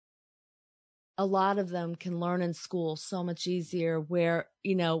 a lot of them can learn in school so much easier, where,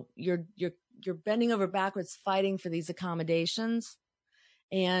 you're bending over backwards fighting for these accommodations,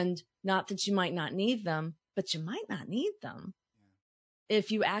 and not that you might not need them, but you might not need them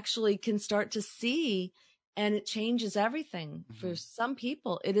if you actually can start to see, and it changes everything. For some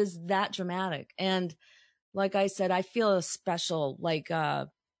people, it is that dramatic. And like I said, I feel a special,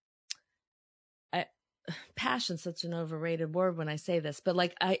 passion's such an overrated word when I say this, but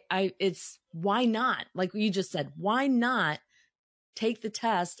like it's why not? Like you just said, why not take the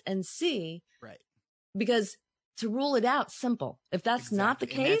test and see? Right. Because to rule it out, simple. If that's not the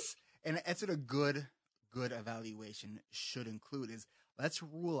case. And that's what a good evaluation should include is let's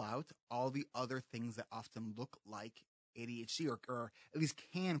rule out all the other things that often look like ADHD or at least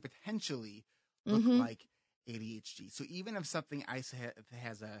can potentially look like ADHD. So even if something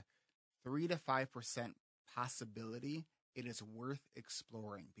has a 3 to 5% possibility, it is worth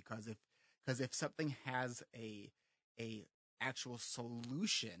exploring because if something has a actual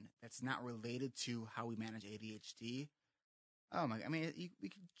solution that's not related to how we manage ADHD, oh my! I mean, we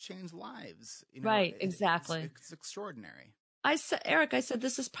could change lives, right? Exactly. It's extraordinary. Eric, I said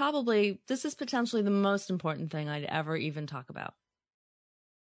this is potentially the most important thing I'd ever even talk about.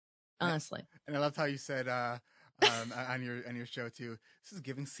 Honestly. And I loved how you said on your show too. This is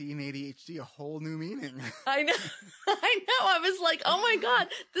giving seeing ADHD a whole new meaning. I know. I was like, oh my God,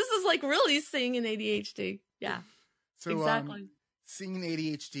 this is like really seeing an ADHD. Yeah. So exactly. Seeing an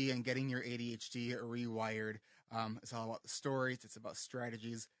ADHD and getting your ADHD rewired. It's all about the stories. It's about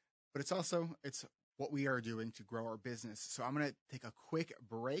strategies, but it's what we are doing to grow our business. So I'm going to take a quick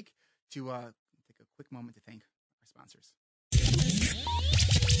break to take a quick moment to thank our sponsors.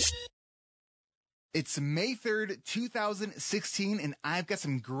 It's May 3rd, 2016, and I've got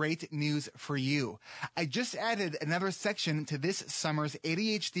some great news for you. I just added another section to this summer's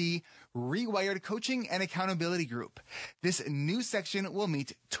ADHD Rewired Coaching and Accountability Group. This new section will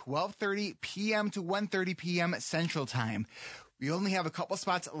meet 12:30 p.m. to 1:30 p.m. Central Time. We only have a couple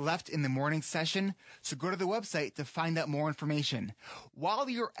spots left in the morning session, so go to the website to find out more information. While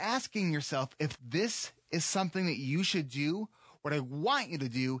you're asking yourself if this is something that you should do, what I want you to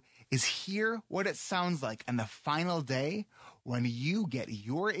do is hear what it sounds like on the final day when you get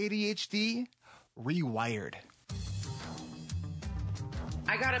your ADHD rewired.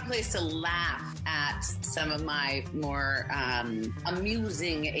 I got a place to laugh at some of my more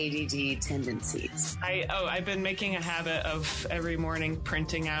amusing ADD tendencies. I've been making a habit of every morning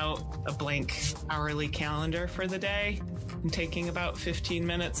printing out a blank hourly calendar for the day and taking about 15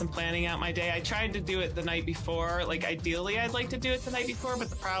 minutes and planning out my day. I tried to do it the night before. Like ideally I'd like to do it the night before, but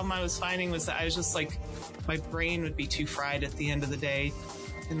the problem I was finding was that I was just like, my brain would be too fried at the end of the day.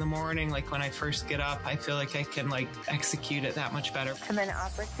 In the morning, like when I first get up, I feel like I can like execute it that much better. I'm an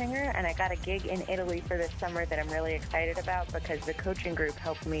opera singer and I got a gig in Italy for this summer that I'm really excited about because the coaching group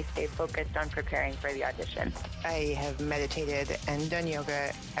helped me stay focused on preparing for the audition. I have meditated and done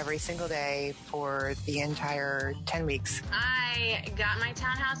yoga every single day for the entire 10 weeks. I got my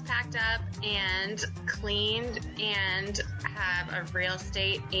townhouse packed up and cleaned and have a real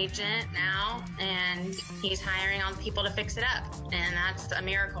estate agent now, and he's hiring on people to fix it up, and that's a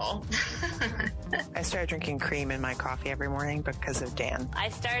miracle. I started drinking cream in my coffee every morning because of Dan. I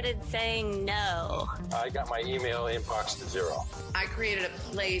started saying no. I got my email inbox to 0. I created a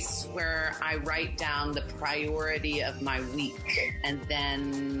place where I write down the priority of my week, and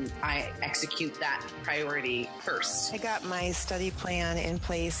then I execute that priority first. I got my study plan in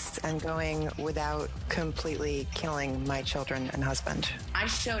place and going without completely killing my children and husband. I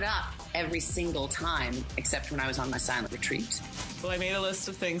showed up every single time except when I was on my silent retreat. Well, I made a list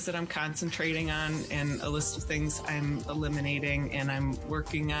of things that I'm concentrating on and a list of things I'm eliminating, and I'm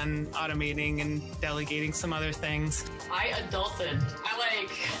working on automating and delegating some other things. I adulted. I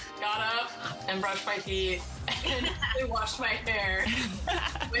got up and brushed my teeth and washed my hair.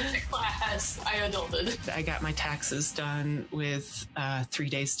 Went to class. I adulted. I got my taxes done with 3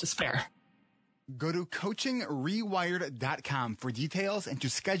 days to spare. Go to coachingrewired.com for details and to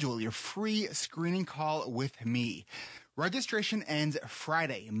schedule your free screening call with me. Registration ends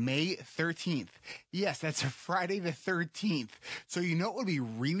Friday, May 13th. Yes, that's Friday the 13th. So you know what would be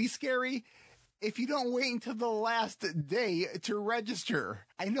really scary? If you don't wait until the last day to register.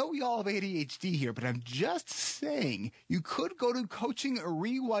 I know we all have ADHD here, but I'm just saying you could go to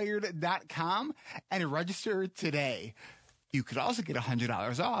coachingrewired.com and register today. You could also get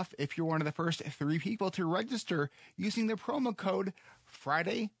 $100 off if you're one of the first 3 people to register using the promo code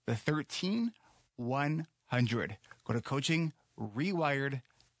Friday the 13th 100. Go to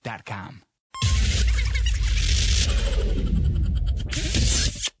coachingrewired.com.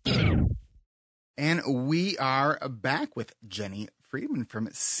 And we are back with Jennie Friedman from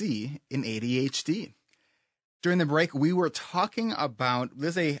C in ADHD. During the break, we were talking about,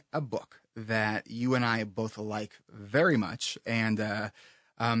 there's a book that you and I both like very much, and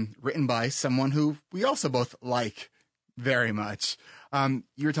written by someone who we also both like Very much.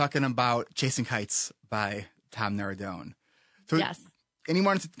 You were talking about Chasing Kites by Tom Nardone. So yes. And you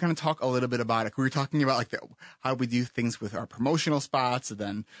wanted to kind of talk a little bit about it. We were talking about like how we do things with our promotional spots. And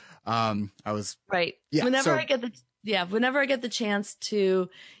then I was right. Yeah, whenever I get the chance to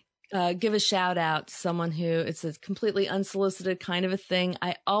give a shout out to someone who it's a completely unsolicited kind of a thing,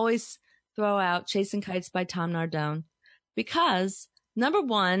 I always throw out Chasing Kites by Tom Nardone because number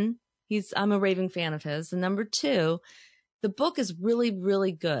one, I'm a raving fan of his, and number two, the book is really,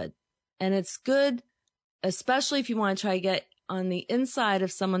 really good, and it's good, especially if you want to try to get on the inside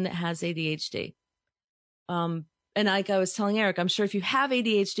of someone that has ADHD. And like I was telling Eric, I'm sure if you have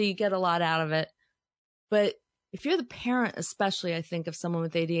ADHD, you get a lot out of it. But if you're the parent, especially, I think, of someone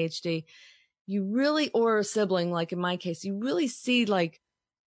with ADHD, you really, or a sibling, like in my case, you really see, like,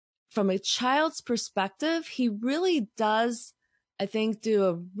 from a child's perspective, he really does, I think, do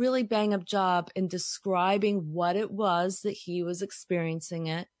a really bang up job in describing what it was that he was experiencing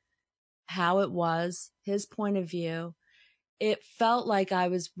it, how it was, his point of view. It felt like I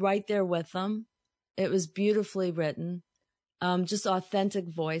was right there with them. It was beautifully written, just authentic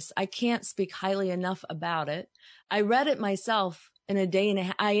voice. I can't speak highly enough about it. I read it myself in a day and a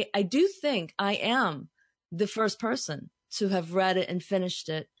half. I do think I am the first person to have read it and finished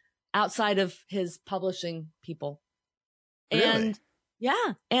it outside of his publishing people. Really? And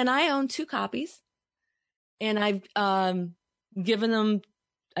yeah, and I own 2 copies, and I've given them.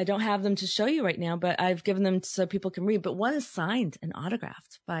 I don't have them to show you right now, but I've given them so people can read. But one is signed and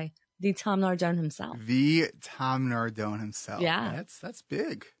autographed by the Tom Nardone himself. The Tom Nardone himself. Yeah. That's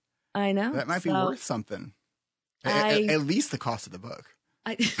big. I know. That might be worth something. At least the cost of the book.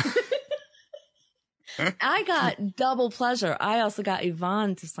 I got double pleasure. I also got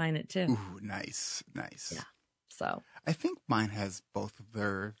Yvonne to sign it too. Ooh, nice. Nice. Yeah. So I think mine has both of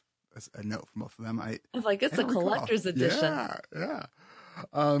their, a note from both of them. I was like, it's a collector's edition. Yeah.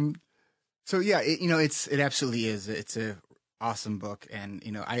 So yeah, it absolutely is. It's a awesome book. And,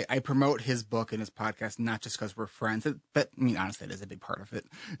 I promote his book and his podcast, not just because we're friends, but I mean, honestly, that is a big part of it,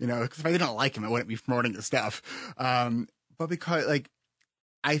 because if I didn't like him, I wouldn't be promoting his stuff. But because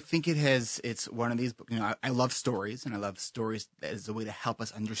I think it's one of these, I love stories, and I love stories as a way to help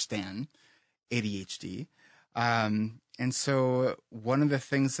us understand ADHD. And so one of the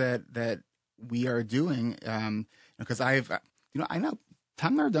things that we are doing, because I know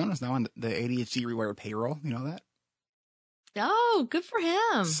Tom Nardone is now on the ADHD reWired payroll. You know that? Oh, good for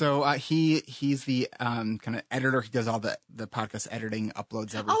him. So he's the kind of editor. He does all the podcast editing,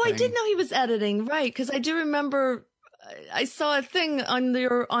 uploads everything. Oh, I did know he was editing, right? Because I do remember I saw a thing in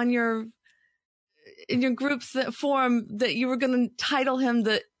your group's forum that you were going to title him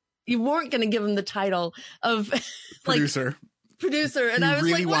you weren't going to give him the title of producer. And I was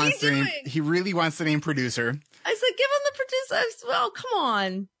really like, what are you doing? He really wants the name producer. I said, give him the producer. I said, well, come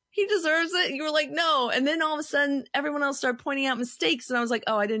on. He deserves it. You were like, no. And then all of a sudden, everyone else started pointing out mistakes. And I was like,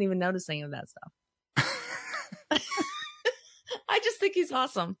 oh, I didn't even notice any of that stuff. I just think he's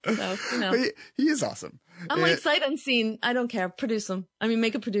awesome. So, He is awesome. I'm like sight unseen. I don't care. Produce him. I mean,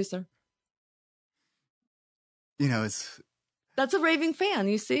 make a producer. That's a raving fan,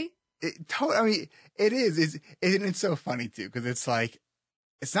 you see? It is. It's so funny too, because it's like,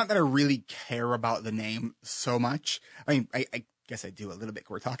 it's not that I really care about the name so much. I mean, I guess I do a little bit.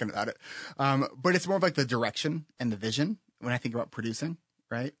 We're talking about it. But it's more of like the direction and the vision when I think about producing,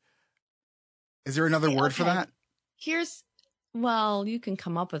 right? Is there another word for that? Well, you can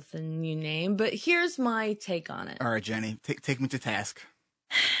come up with a new name, but here's my take on it. All right, Jennie, take me to task.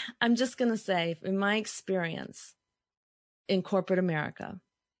 I'm just going to say, in my experience in corporate America,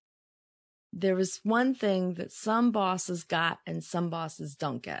 there is one thing that some bosses got and some bosses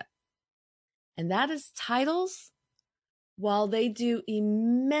don't get. And that is titles. While they do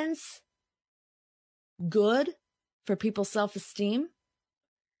immense good for people's self-esteem,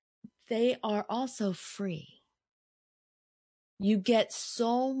 they are also free. You get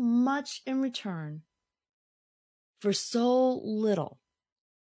so much in return for so little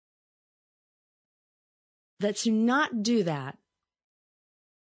that to not do that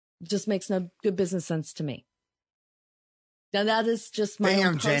just makes no good business sense to me. Now that is just my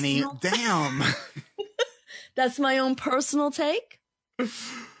own personal... Jennie, damn. That's my own personal take,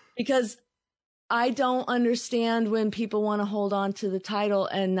 because I don't understand when people want to hold on to the title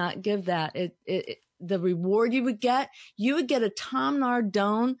and not give that. The reward you would get a Tom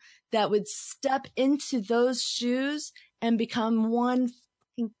Nardone that would step into those shoes and become one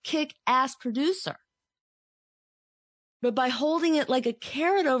kick-ass producer. But by holding it like a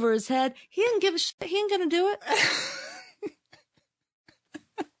carrot over his head, he didn't give a shit. He ain't gonna do it.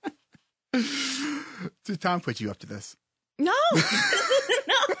 Did Tom put you up to this? No,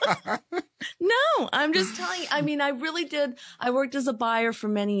 no, I'm just telling you. I mean, I really did. I worked as a buyer for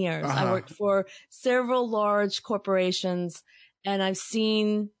many years. I worked for several large corporations, and I've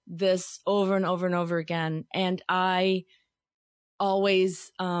seen this over and over and over again. And I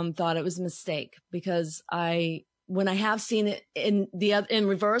always thought it was a mistake because when I have seen it in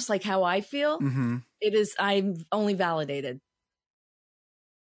reverse, like how I feel, it is, I'm only validated.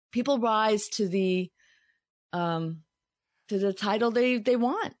 People rise to the title they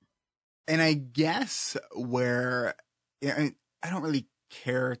want. And I guess where, I don't really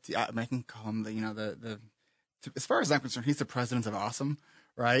care. I can call him the as far as I'm concerned, he's the president of awesome,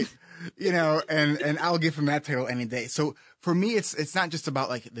 right? And I'll give him that title any day. So for me, it's not just about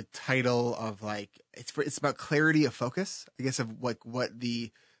like the title of like, it's about clarity of focus, I guess, of like what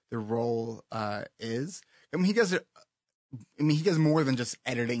the role is. I mean, he does more than just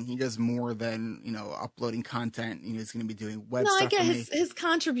editing. He does more than, uploading content. He's going to be doing web stuff. No, I guess his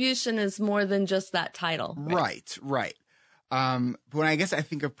contribution is more than just that title. Right. But when I guess I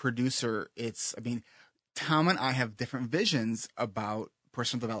think of producer, Tom and I have different visions about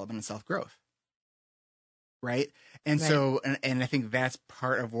personal development and self-growth. Right. And so, and I think that's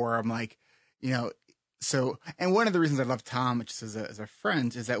part of where I'm like, and one of the reasons I love Tom, just as a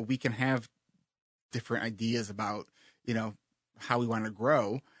friend, is that we can have different ideas about, how we want to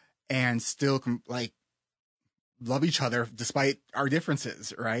grow and still love each other despite our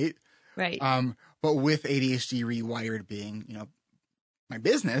differences. Right. Right. But with ADHD Rewired being, my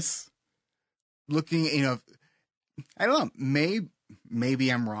business, looking, I don't know,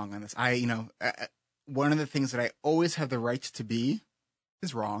 maybe I'm wrong on this. One of the things that I always have the right to be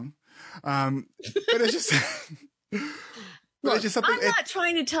is wrong. But it's just, Look, I'm not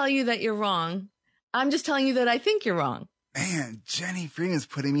trying to tell you that you're wrong. I'm just telling you that I think you're wrong. Man, Jennie Friedman is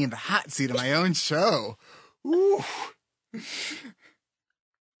putting me in the hot seat of my own show. Ooh. I'm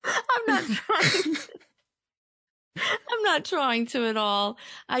not trying to at all.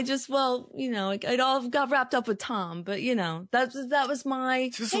 I just, it all got wrapped up with Tom, but that was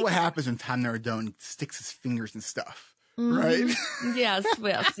my. This is what happens when Tom Nardone sticks his fingers in stuff, right? Yes.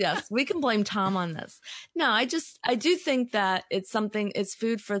 We can blame Tom on this. No, I do think that it's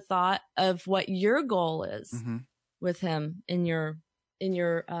food for thought of what your goal is with him in your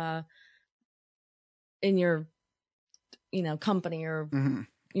company or,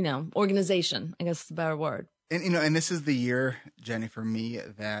 organization, I guess is a better word. And, and this is the year, Jennie, for me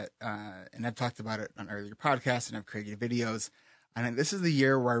that, and I've talked about it on earlier podcasts and I've created videos, and this is the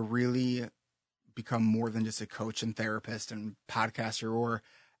year where I really become more than just a coach and therapist and podcaster, or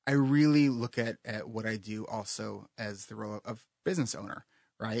I really look at what I do also as the role of business owner,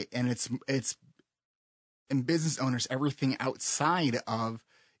 right? And it's in business owners, everything outside of,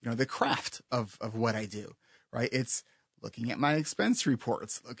 the craft of what I do, right? It's looking at my expense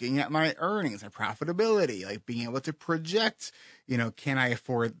reports, looking at my earnings, my profitability, like being able to project, can I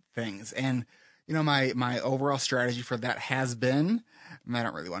afford things? And, my overall strategy for that has been, and I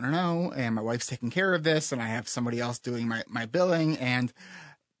don't really want to know, and my wife's taking care of this, and I have somebody else doing my billing, and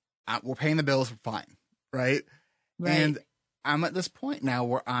we're paying the bills, we're fine, right? And I'm at this point now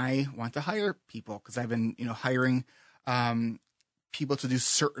where I want to hire people because I've been, hiring people to do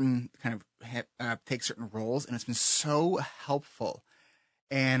certain kind of take certain roles, and it's been so helpful.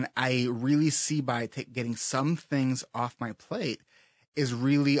 And I really see by getting some things off my plate is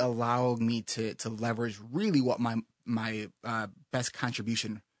really allowing me to leverage really what my best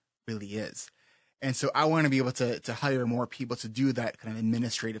contribution really is. And so I want to be able to hire more people to do that kind of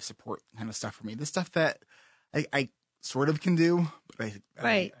administrative support kind of stuff for me. The stuff that I sort of can do, but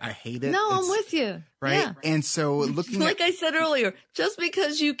I hate it. No, I'm with you. Right. Yeah. And so looking like I said earlier, just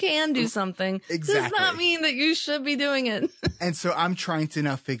because you can do something does not mean that you should be doing it. And so I'm trying to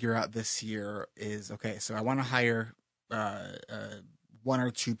now figure out this year is, okay, so I want to hire one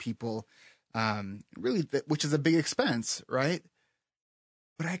or two people, really, which is a big expense, right?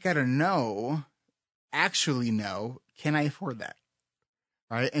 But I got to actually know, can I afford that?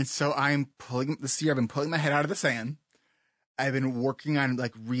 Right. And so this year I've been pulling my head out of the sand. I've been working on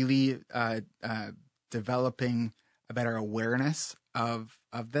really developing a better awareness of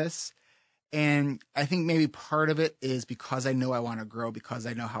this. And I think maybe part of it is because I know I want to grow, because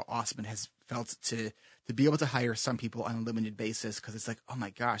I know how awesome it has felt to be able to hire some people on a limited basis. Cause it's like, oh my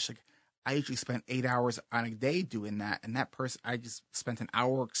gosh, I usually spent 8 hours on a day doing that. And that person, I just spent an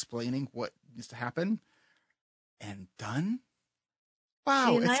hour explaining what needs to happen and done.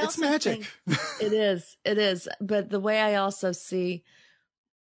 Wow, it's magic. It is. But the way I also see,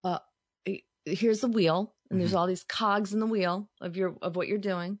 here's the wheel, and there's all these cogs in the wheel of what you're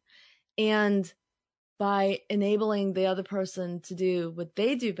doing, and by enabling the other person to do what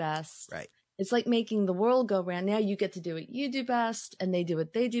they do best. Right. It's like making the world go round. Now you get to do what you do best and they do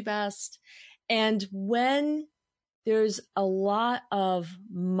what they do best. And when there's a lot of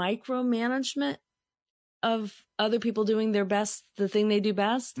micromanagement of other people doing their best, the thing they do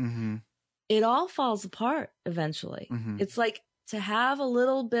best, it all falls apart eventually. It's like to have a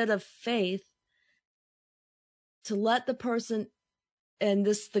little bit of faith to let the person, and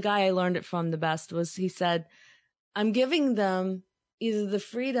the guy I learned it from the best was, he said, I'm giving them either the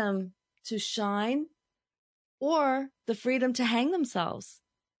freedom to shine or the freedom to hang themselves.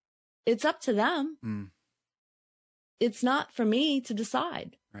 It's up to them. It's not for me to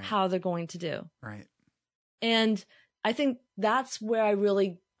decide how they're going to do. Right. And I think that's where I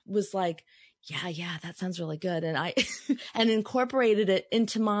really was like, yeah, that sounds really good. And I, and incorporated it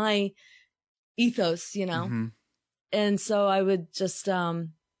into my ethos, you know? And so I would just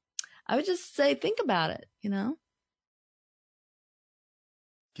say, think about it, you know?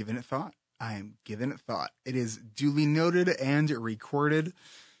 Giving it thought. I am giving it thought. It is duly noted and recorded.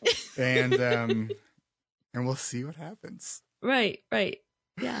 And we'll see what happens. Right.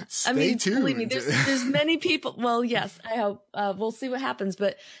 Yeah. Stay tuned. Believe me, there's many people. Well, yes, I hope we'll see what happens,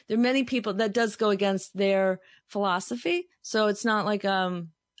 but there are many people that does go against their philosophy. So it's not like,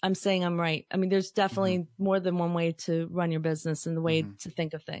 I'm saying I'm right. I mean, there's definitely more than one way to run your business and the way to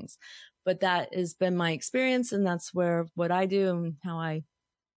think of things, but that has been my experience. And that's what I do and how I.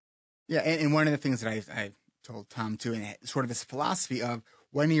 Yeah. And one of the things that I told Tom too, and sort of this philosophy of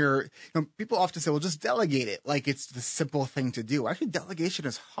when people often say, well, just delegate it. Like it's the simple thing to do. Actually, delegation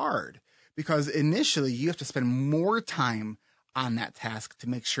is hard because initially you have to spend more time on that task to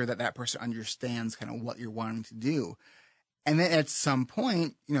make sure that that person understands kind of what you're wanting to do. And then at some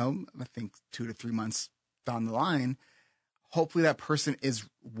point, I think 2 to 3 months down the line, hopefully that person is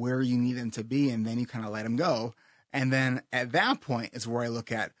where you need them to be. And then you kind of let them go. And then at that point is where I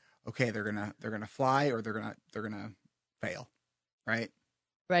look at, okay, they're going to fly or they're going to fail. Right.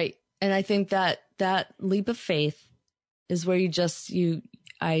 Right. And I think that leap of faith is where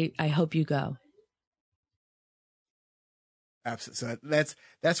I hope you go. Absolutely. So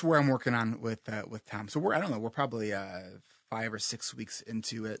that's where I'm working on with Tom. So we're probably 5 or 6 weeks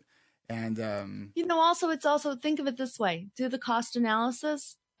into it. And, it's also think of it this way, do the cost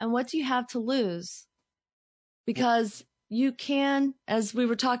analysis and what do you have to lose? Because you can, as we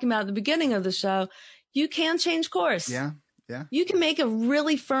were talking about at the beginning of the show, you can change course. Yeah. Yeah. You can make a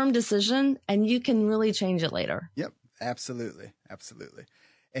really firm decision and you can really change it later. Yep. Absolutely. Absolutely.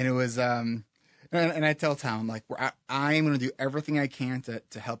 And it was, and I tell Tom, like, I'm going to do everything I can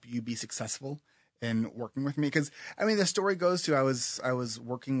to help you be successful in working with me. Cause the story goes to, I was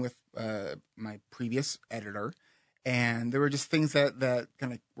working with, my previous editor and there were just things that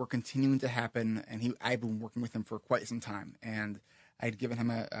kind of were continuing to happen. And I've been working with him for quite some time and I'd given him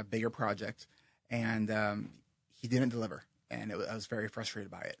a bigger project and, he didn't deliver. And I was very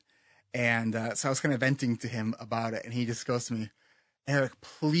frustrated by it. And so I was kind of venting to him about it. And he just goes to me, Eric,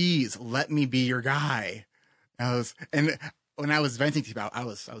 please let me be your guy. And when I was venting to him about, I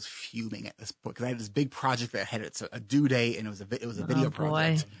was fuming at this point because I had this big project that had a due date and it was a video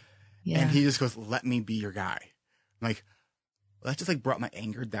project. Yeah. And he just goes, let me be your guy. I'm like, well, that just like brought my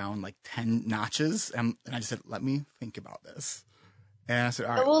anger down like 10 notches. And I just said, let me think about this. And I said,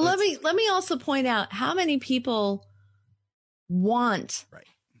 all right. Well, let me also point out how many people want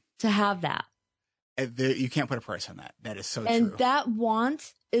to have that. You can't put a price on that. That is so true. And that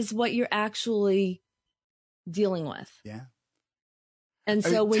want is what you're actually dealing with. Yeah. And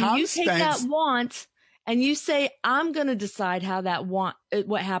so when you take that want and you say, I'm going to decide how that want,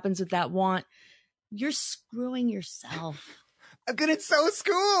 what happens with that want, you're screwing yourself. I'm getting so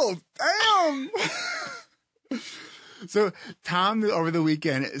schooled. Damn. So Tom over the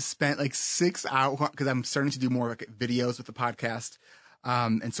weekend spent like 6 hours because I'm starting to do more like videos with the podcast.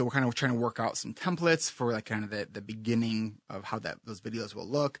 And so we're kind of trying to work out some templates for like kind of the beginning of how those videos will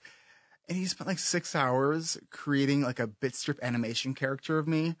look. And he spent like 6 hours creating like a bit strip animation character of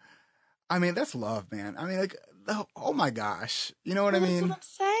me. I mean, that's love, man. I mean, like, oh my gosh. You know what I mean?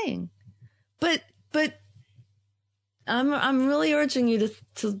 That's what I'm saying. But I'm really urging you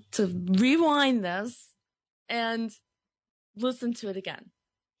to rewind this and listen to it again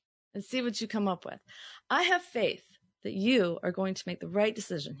and see what you come up with. I have faith that you are going to make the right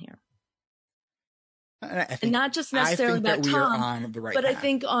decision here. And not just necessarily about Tom, but I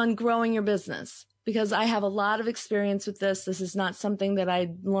think on growing your business, because I have a lot of experience with this. This is not something that I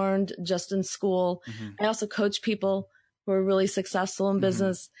learned just in school. I also coach people who are really successful in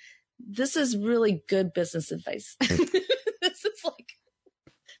business. This is really good business advice. This is like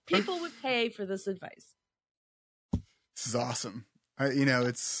People would pay for this advice. This is awesome.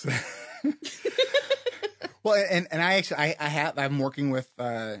 It's well, and I actually I'm working with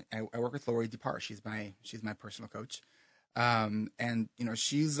I work with Lori DePar. She's my personal coach, and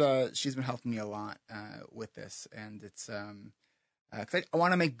she's been helping me a lot with this, and it's 'cause I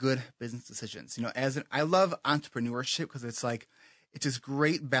want to make good business decisions. I love entrepreneurship because it's this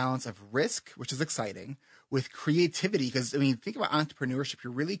great balance of risk, which is exciting, with creativity. Because think about entrepreneurship.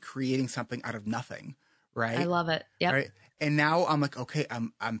 You're really creating something out of nothing, right? I love it. Yeah. Right. And now I'm like, okay,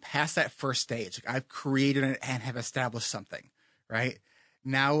 I'm past that first stage. I've created it and have established something, right?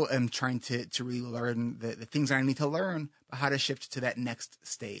 Now I'm trying to really learn the things I need to learn, but how to shift to that next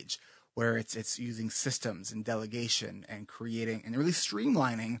stage where it's using systems and delegation and creating and really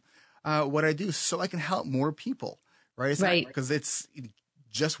streamlining what I do so I can help more people, right? Because it's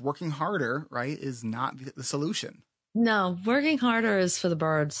just working harder, right, is not the solution. No, working harder is for the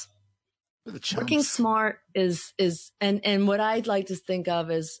birds. Working smart is and what I'd like to think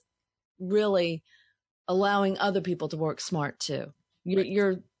of is really allowing other people to work smart too.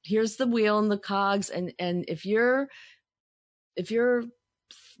 You're here's the wheel and the cogs, and if you're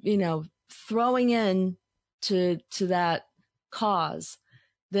throwing in to that cause,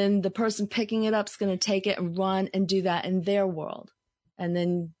 then the person picking it up is going to take it and run and do that in their world, and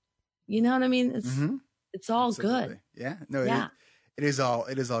then you know what I mean. It's all Absolutely. Good. Yeah. No. Yeah. It is all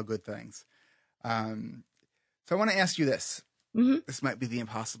good things. So I want to ask you this. Mm-hmm. This might be the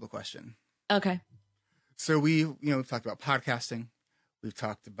impossible question. Okay. So we've talked about podcasting. We've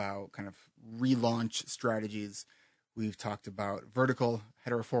talked about kind of relaunch strategies. We've talked about vertical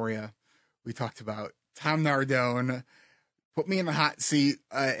heterophoria. We talked about Tom Nardone. Put me in the hot seat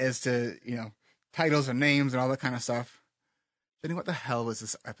as to, titles and names and all that kind of stuff. Jennie, what the hell was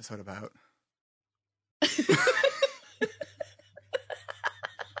this episode about?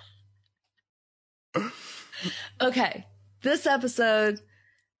 Okay, this episode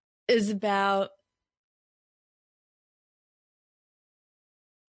is about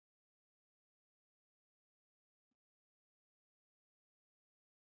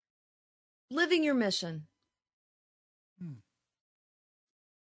living your mission.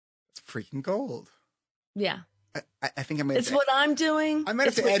 It's freaking gold. Yeah. I think I might. It's what I'm doing. I might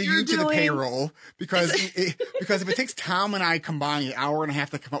have to add you to the payroll because if it takes Tom and I combined an hour and a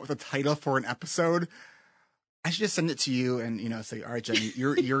half to come up with a title for an episode, I should just send it to you and say, all right, Jennie,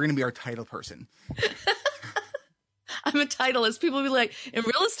 you're going to be our title person. I'm a titleist. People will be like, in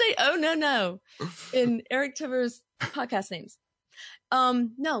real estate? Oh, no. In Eric Tiver's podcast names.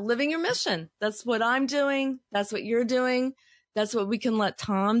 No, living your mission. That's what I'm doing. That's what you're doing. That's what we can let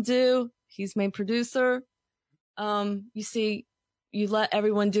Tom do. He's my producer. You see, you let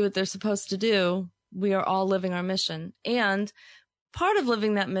everyone do what they're supposed to do. We are all living our mission. And part of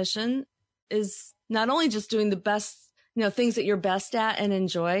living that mission is not only just doing the best, things that you're best at and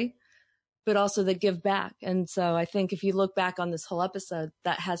enjoy, but also that give back. And so I think if you look back on this whole episode,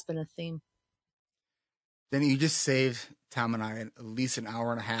 that has been a theme. Then you just saved Tom and I at least an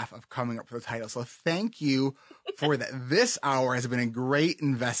hour and a half of coming up with the title. So thank you for that. This hour has been a great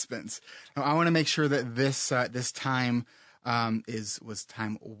investment. Now, I want to make sure that this time was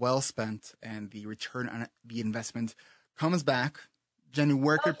time well spent and the return on the investment comes back. Jennie,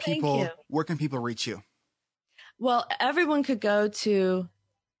 where can people reach you? Well, everyone could go to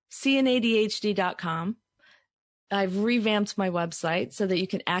seeanadhd.com. I've revamped my website so that you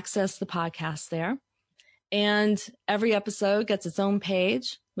can access the podcast there. And every episode gets its own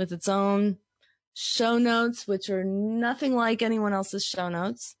page with its own show notes, which are nothing like anyone else's show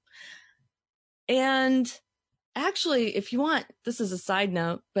notes. And actually, if you want, this is a side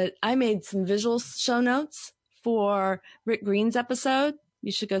note, but I made some visual show notes for Rick Green's episode.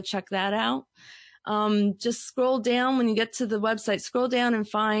 You should go check that out. Just scroll down when you get to the website, scroll down and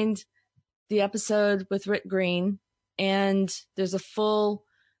find the episode with Rick Green. And there's a full,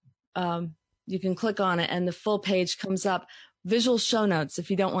 you can click on it and the full page comes up. Visual show notes if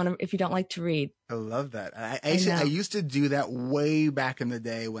you don't like to read. I love that. I used to do that way back in the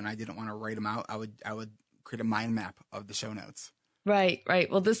day when I didn't want to write them out. I would create a mind map of the show notes. Right.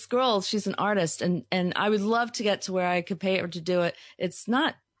 Well, this girl, she's an artist and I would love to get to where I could pay her to do it. It's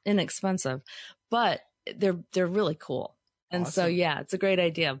not inexpensive, but they're really cool. And awesome. So, yeah, it's a great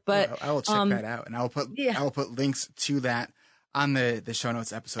idea. But I will check that out and I will put links to that on the show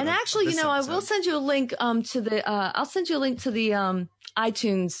notes episode. And actually, I will send you a link to the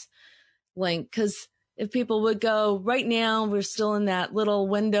iTunes link, because if people would go right now, we're still in that little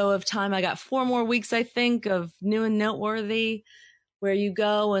window of time. I got 4 more weeks, I think, of new and noteworthy, where you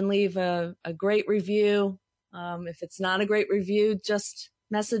go and leave a great review. If it's not a great review, just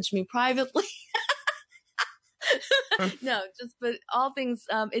message me privately. No, but all things,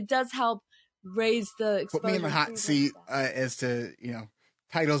 it does help raise the exposure. Put me in the hot seat as to,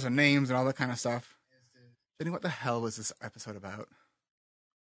 titles and names and all that kind of stuff. Jennie, what the hell was this episode about?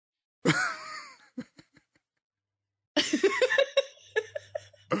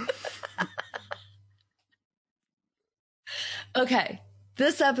 Okay,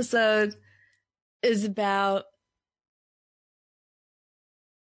 this episode is about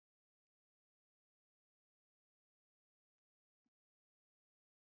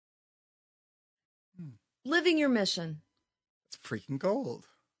living your mission. It's freaking gold.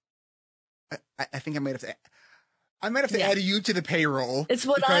 I think I might have to add you to the payroll. It's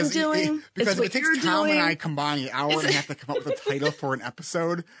what I'm doing. Because if it takes Tom and I combined an hour and a half to come up with a title for an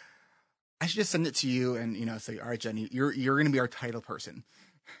episode. I should just send it to you and, say, all right, Jennie, you're going to be our title person.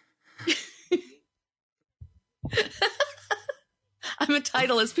 I'm a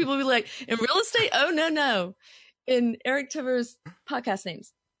titleist. People will be like, in real estate? Oh, no. In Eric Tiver's podcast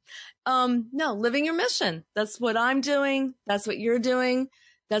names. No, living your mission. That's what I'm doing. That's what you're doing.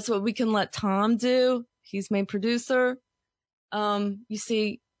 That's what we can let Tom do. He's my producer. You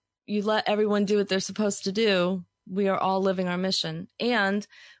see, you let everyone do what they're supposed to do. We are all living our mission. And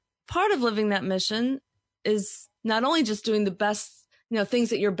part of living that mission is not only just doing the best, things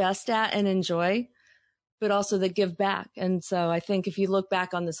that you're best at and enjoy, but also that give back. And so I think if you look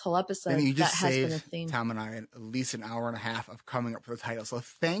back on this whole episode, that has been a theme. Tom and I at least an hour and a half of coming up with the title. So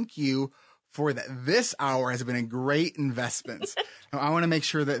thank you for that. This hour has been a great investment. Now, I want to make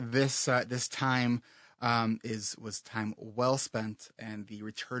sure that this time was time well spent and the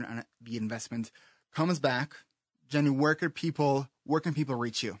return on the investment comes back. Jennie, where can people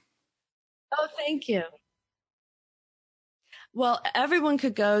reach you? Oh, thank you. Well, everyone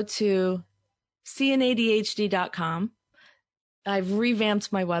could go to cnadhd.com. I've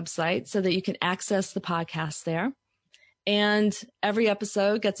revamped my website so that you can access the podcast there. And every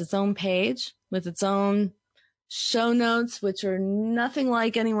episode gets its own page with its own show notes, which are nothing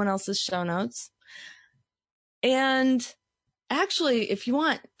like anyone else's show notes. And actually, if you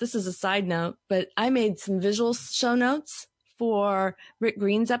want, this is a side note, but I made some visual show notes for Rick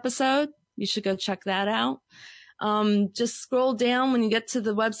Green's episode. You should go check that out. Just scroll down when you get to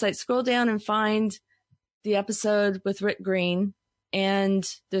the website, scroll down and find the episode with Rick Green. And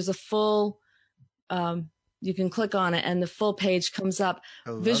there's a full, you can click on it and the full page comes up.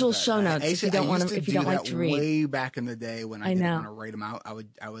 Visual show notes. If you don't like to read. Way back in the day when I didn't want to write them out, I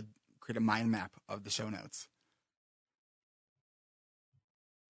would create a mind map of the show notes.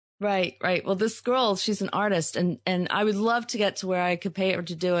 Right. Well, this girl, she's an artist and I would love to get to where I could pay her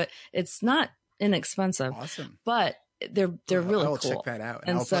to do it. It's not inexpensive. Awesome. But they're really cool. I'll check that out.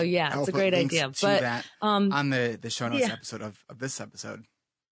 And so, it's a great idea. But that on the show notes episode of this episode.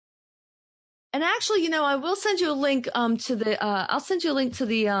 And actually, I will send you a link to the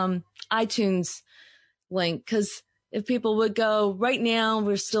iTunes link, because if people would go right now,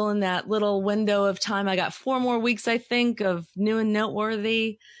 we're still in that little window of time. I got 4 more weeks, I think, of new and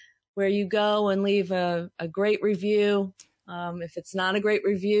noteworthy, where you go and leave a great review. If it's not a great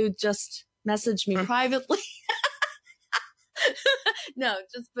review, just message me privately. No,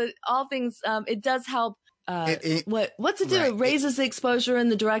 but all things, it does help. What's it do? It raises the exposure in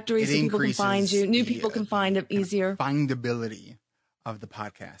the directory so people can find you. New people can find it easier. Findability of the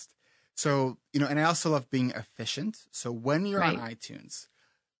podcast. So, and I also love being efficient. So when you're on iTunes,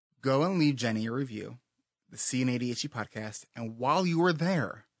 go and leave Jennie a review, the C and ADHD podcast. And while you are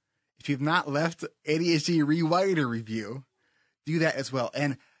there, if you've not left ADHD reWired a review, do that as well.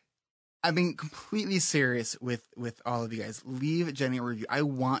 And I'm being completely serious with all of you guys. Leave Jennie a review. I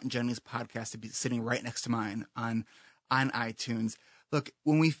want Jennie's podcast to be sitting right next to mine on iTunes. Look,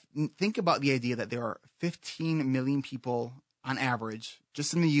 when we think about the idea that there are 15 million people on average,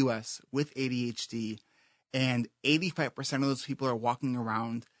 just in the U.S. with ADHD, and 85% of those people are walking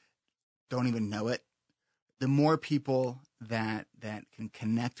around, don't even know it. The more people that can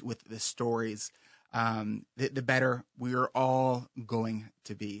connect with the stories, the better we are all going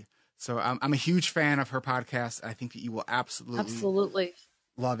to be. So I'm a huge fan of her podcast. I think that you will absolutely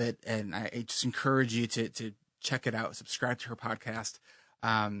love it. And I just encourage you to check it out, subscribe to her podcast.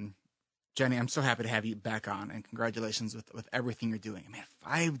 Jennie, I'm so happy to have you back on, and congratulations with everything you're doing. Man,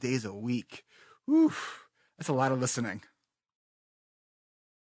 5 days a week. Whew, that's a lot of listening.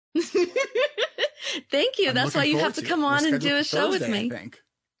 Thank you. That's why you have to come on and do a show with me. I think.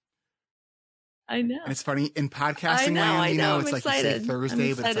 I know. And it's funny in podcasting land, I'm it's excited. like you say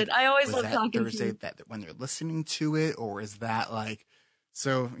Thursday, but it's like, I always love talking Thursday that when they're listening to it, or is that like,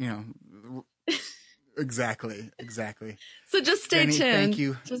 so, Exactly. So just stay Jennie, tuned. Thank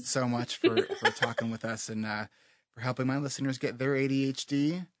you so much for talking with us and for helping my listeners get their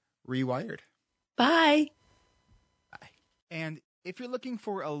ADHD rewired. Bye. And if you're looking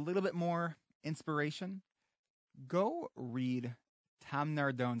for a little bit more inspiration, go read Tom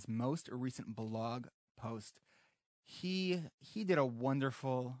Nardone's most recent blog post. He did a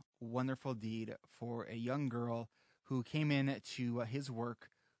wonderful deed for a young girl who came in to his work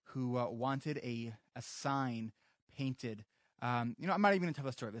who wanted a sign painted. I'm not even going to tell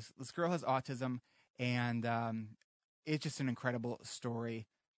the story. This girl has autism, and it's just an incredible story.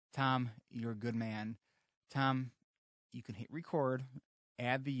 Tom, you're a good man. Tom, you can hit record,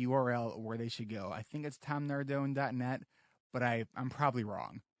 add the URL where they should go. I think it's tomnardone.net, but I'm probably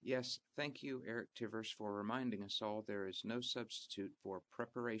wrong. Yes, thank you, Eric Tivers, for reminding us all there is no substitute for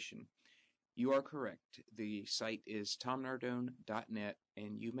preparation. You are correct. The site is tomnardone.net,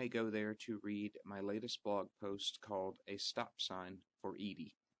 and you may go there to read my latest blog post called A Stop Sign for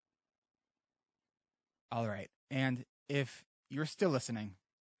Edie. All right. And if you're still listening,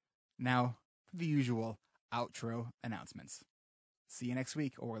 now for the usual outro announcements. See you next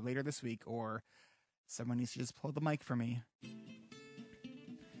week or later this week, or someone needs to just pull the mic for me.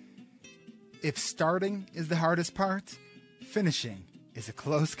 If starting is the hardest part, finishing is a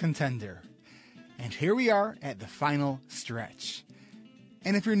close contender. And here we are at the final stretch.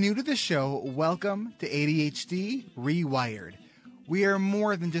 And if you're new to the show, welcome to ADHD Rewired. We are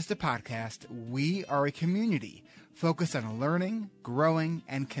more than just a podcast. We are a community focused on learning, growing,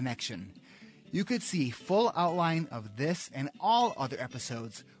 and connection. You could see full outline of this and all other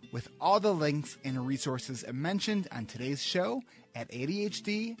episodes with all the links and resources mentioned on today's show at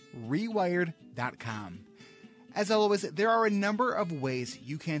ADHDrewired.com. As always, there are a number of ways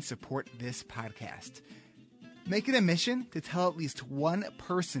you can support this podcast. Make it a mission to tell at least one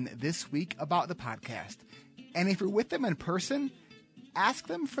person this week about the podcast. And if you're with them in person, ask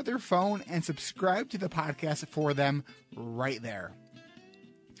them for their phone and subscribe to the podcast for them right there.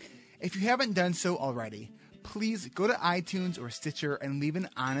 If you haven't done so already, please go to iTunes or Stitcher and leave an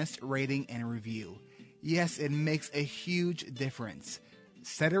honest rating and review. Yes, it makes a huge difference.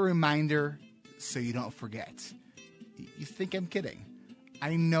 Set a reminder so you don't forget. You think I'm kidding?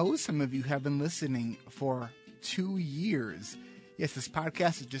 I know some of you have been listening for 2 years. Yes, this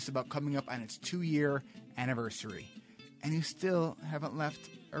podcast is just about coming up on its 2-year anniversary. And you still haven't left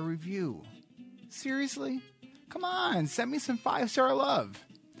a review. Seriously? Come on, send me some 5-star love.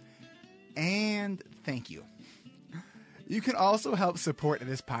 And thank you. You can also help support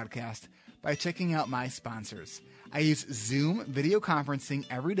this podcast by checking out my sponsors. I use Zoom video conferencing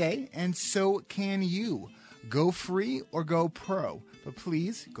every day, and so can you. Go free or go pro, but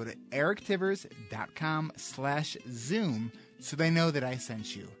please go to erictivers.com/Zoom so they know that I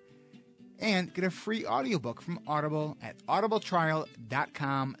sent you. And get a free audiobook from Audible at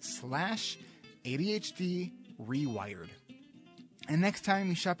audibletrial.com/ADHD Rewired. And next time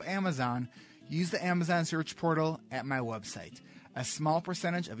you shop Amazon, use the Amazon search portal at my website. A small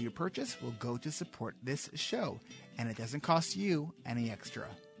percentage of your purchase will go to support this show, and it doesn't cost you any extra.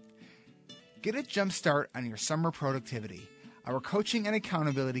 Get a jump start on your summer productivity. Our coaching and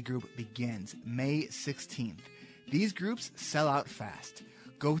accountability group begins May 16th. These groups sell out fast.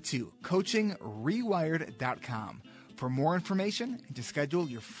 Go to coachingrewired.com for more information and to schedule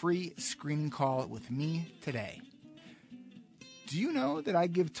your free screening call with me today. Do you know that I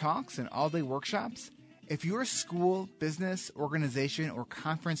give talks and all-day workshops? If your school, business, organization, or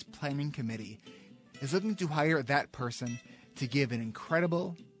conference planning committee is looking to hire that person to give an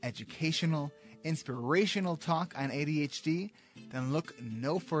incredible, educational, inspirational talk on ADHD, then look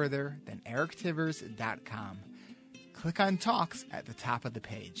no further than erictivers.com. Click on Talks at the top of the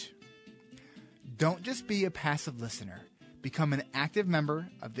page. Don't just be a passive listener. Become an active member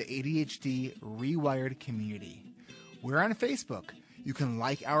of the ADHD Rewired community. We're on Facebook. You can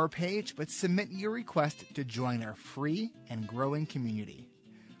like our page, but submit your request to join our free and growing community.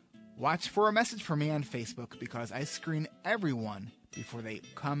 Watch for a message from me on Facebook because I screen everyone before they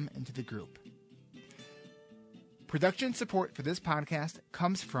come into the group. Production support for this podcast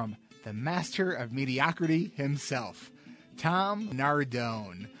comes from the master of mediocrity himself, Tom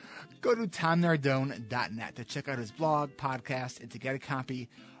Nardone. Go to tomnardone.net to check out his blog, podcast, and to get a copy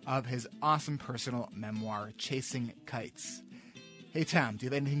of his awesome personal memoir, Chasing Kites. Hey, Tom, do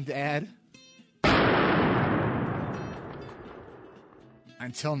you have anything to add?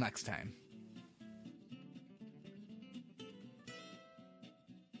 Until next time.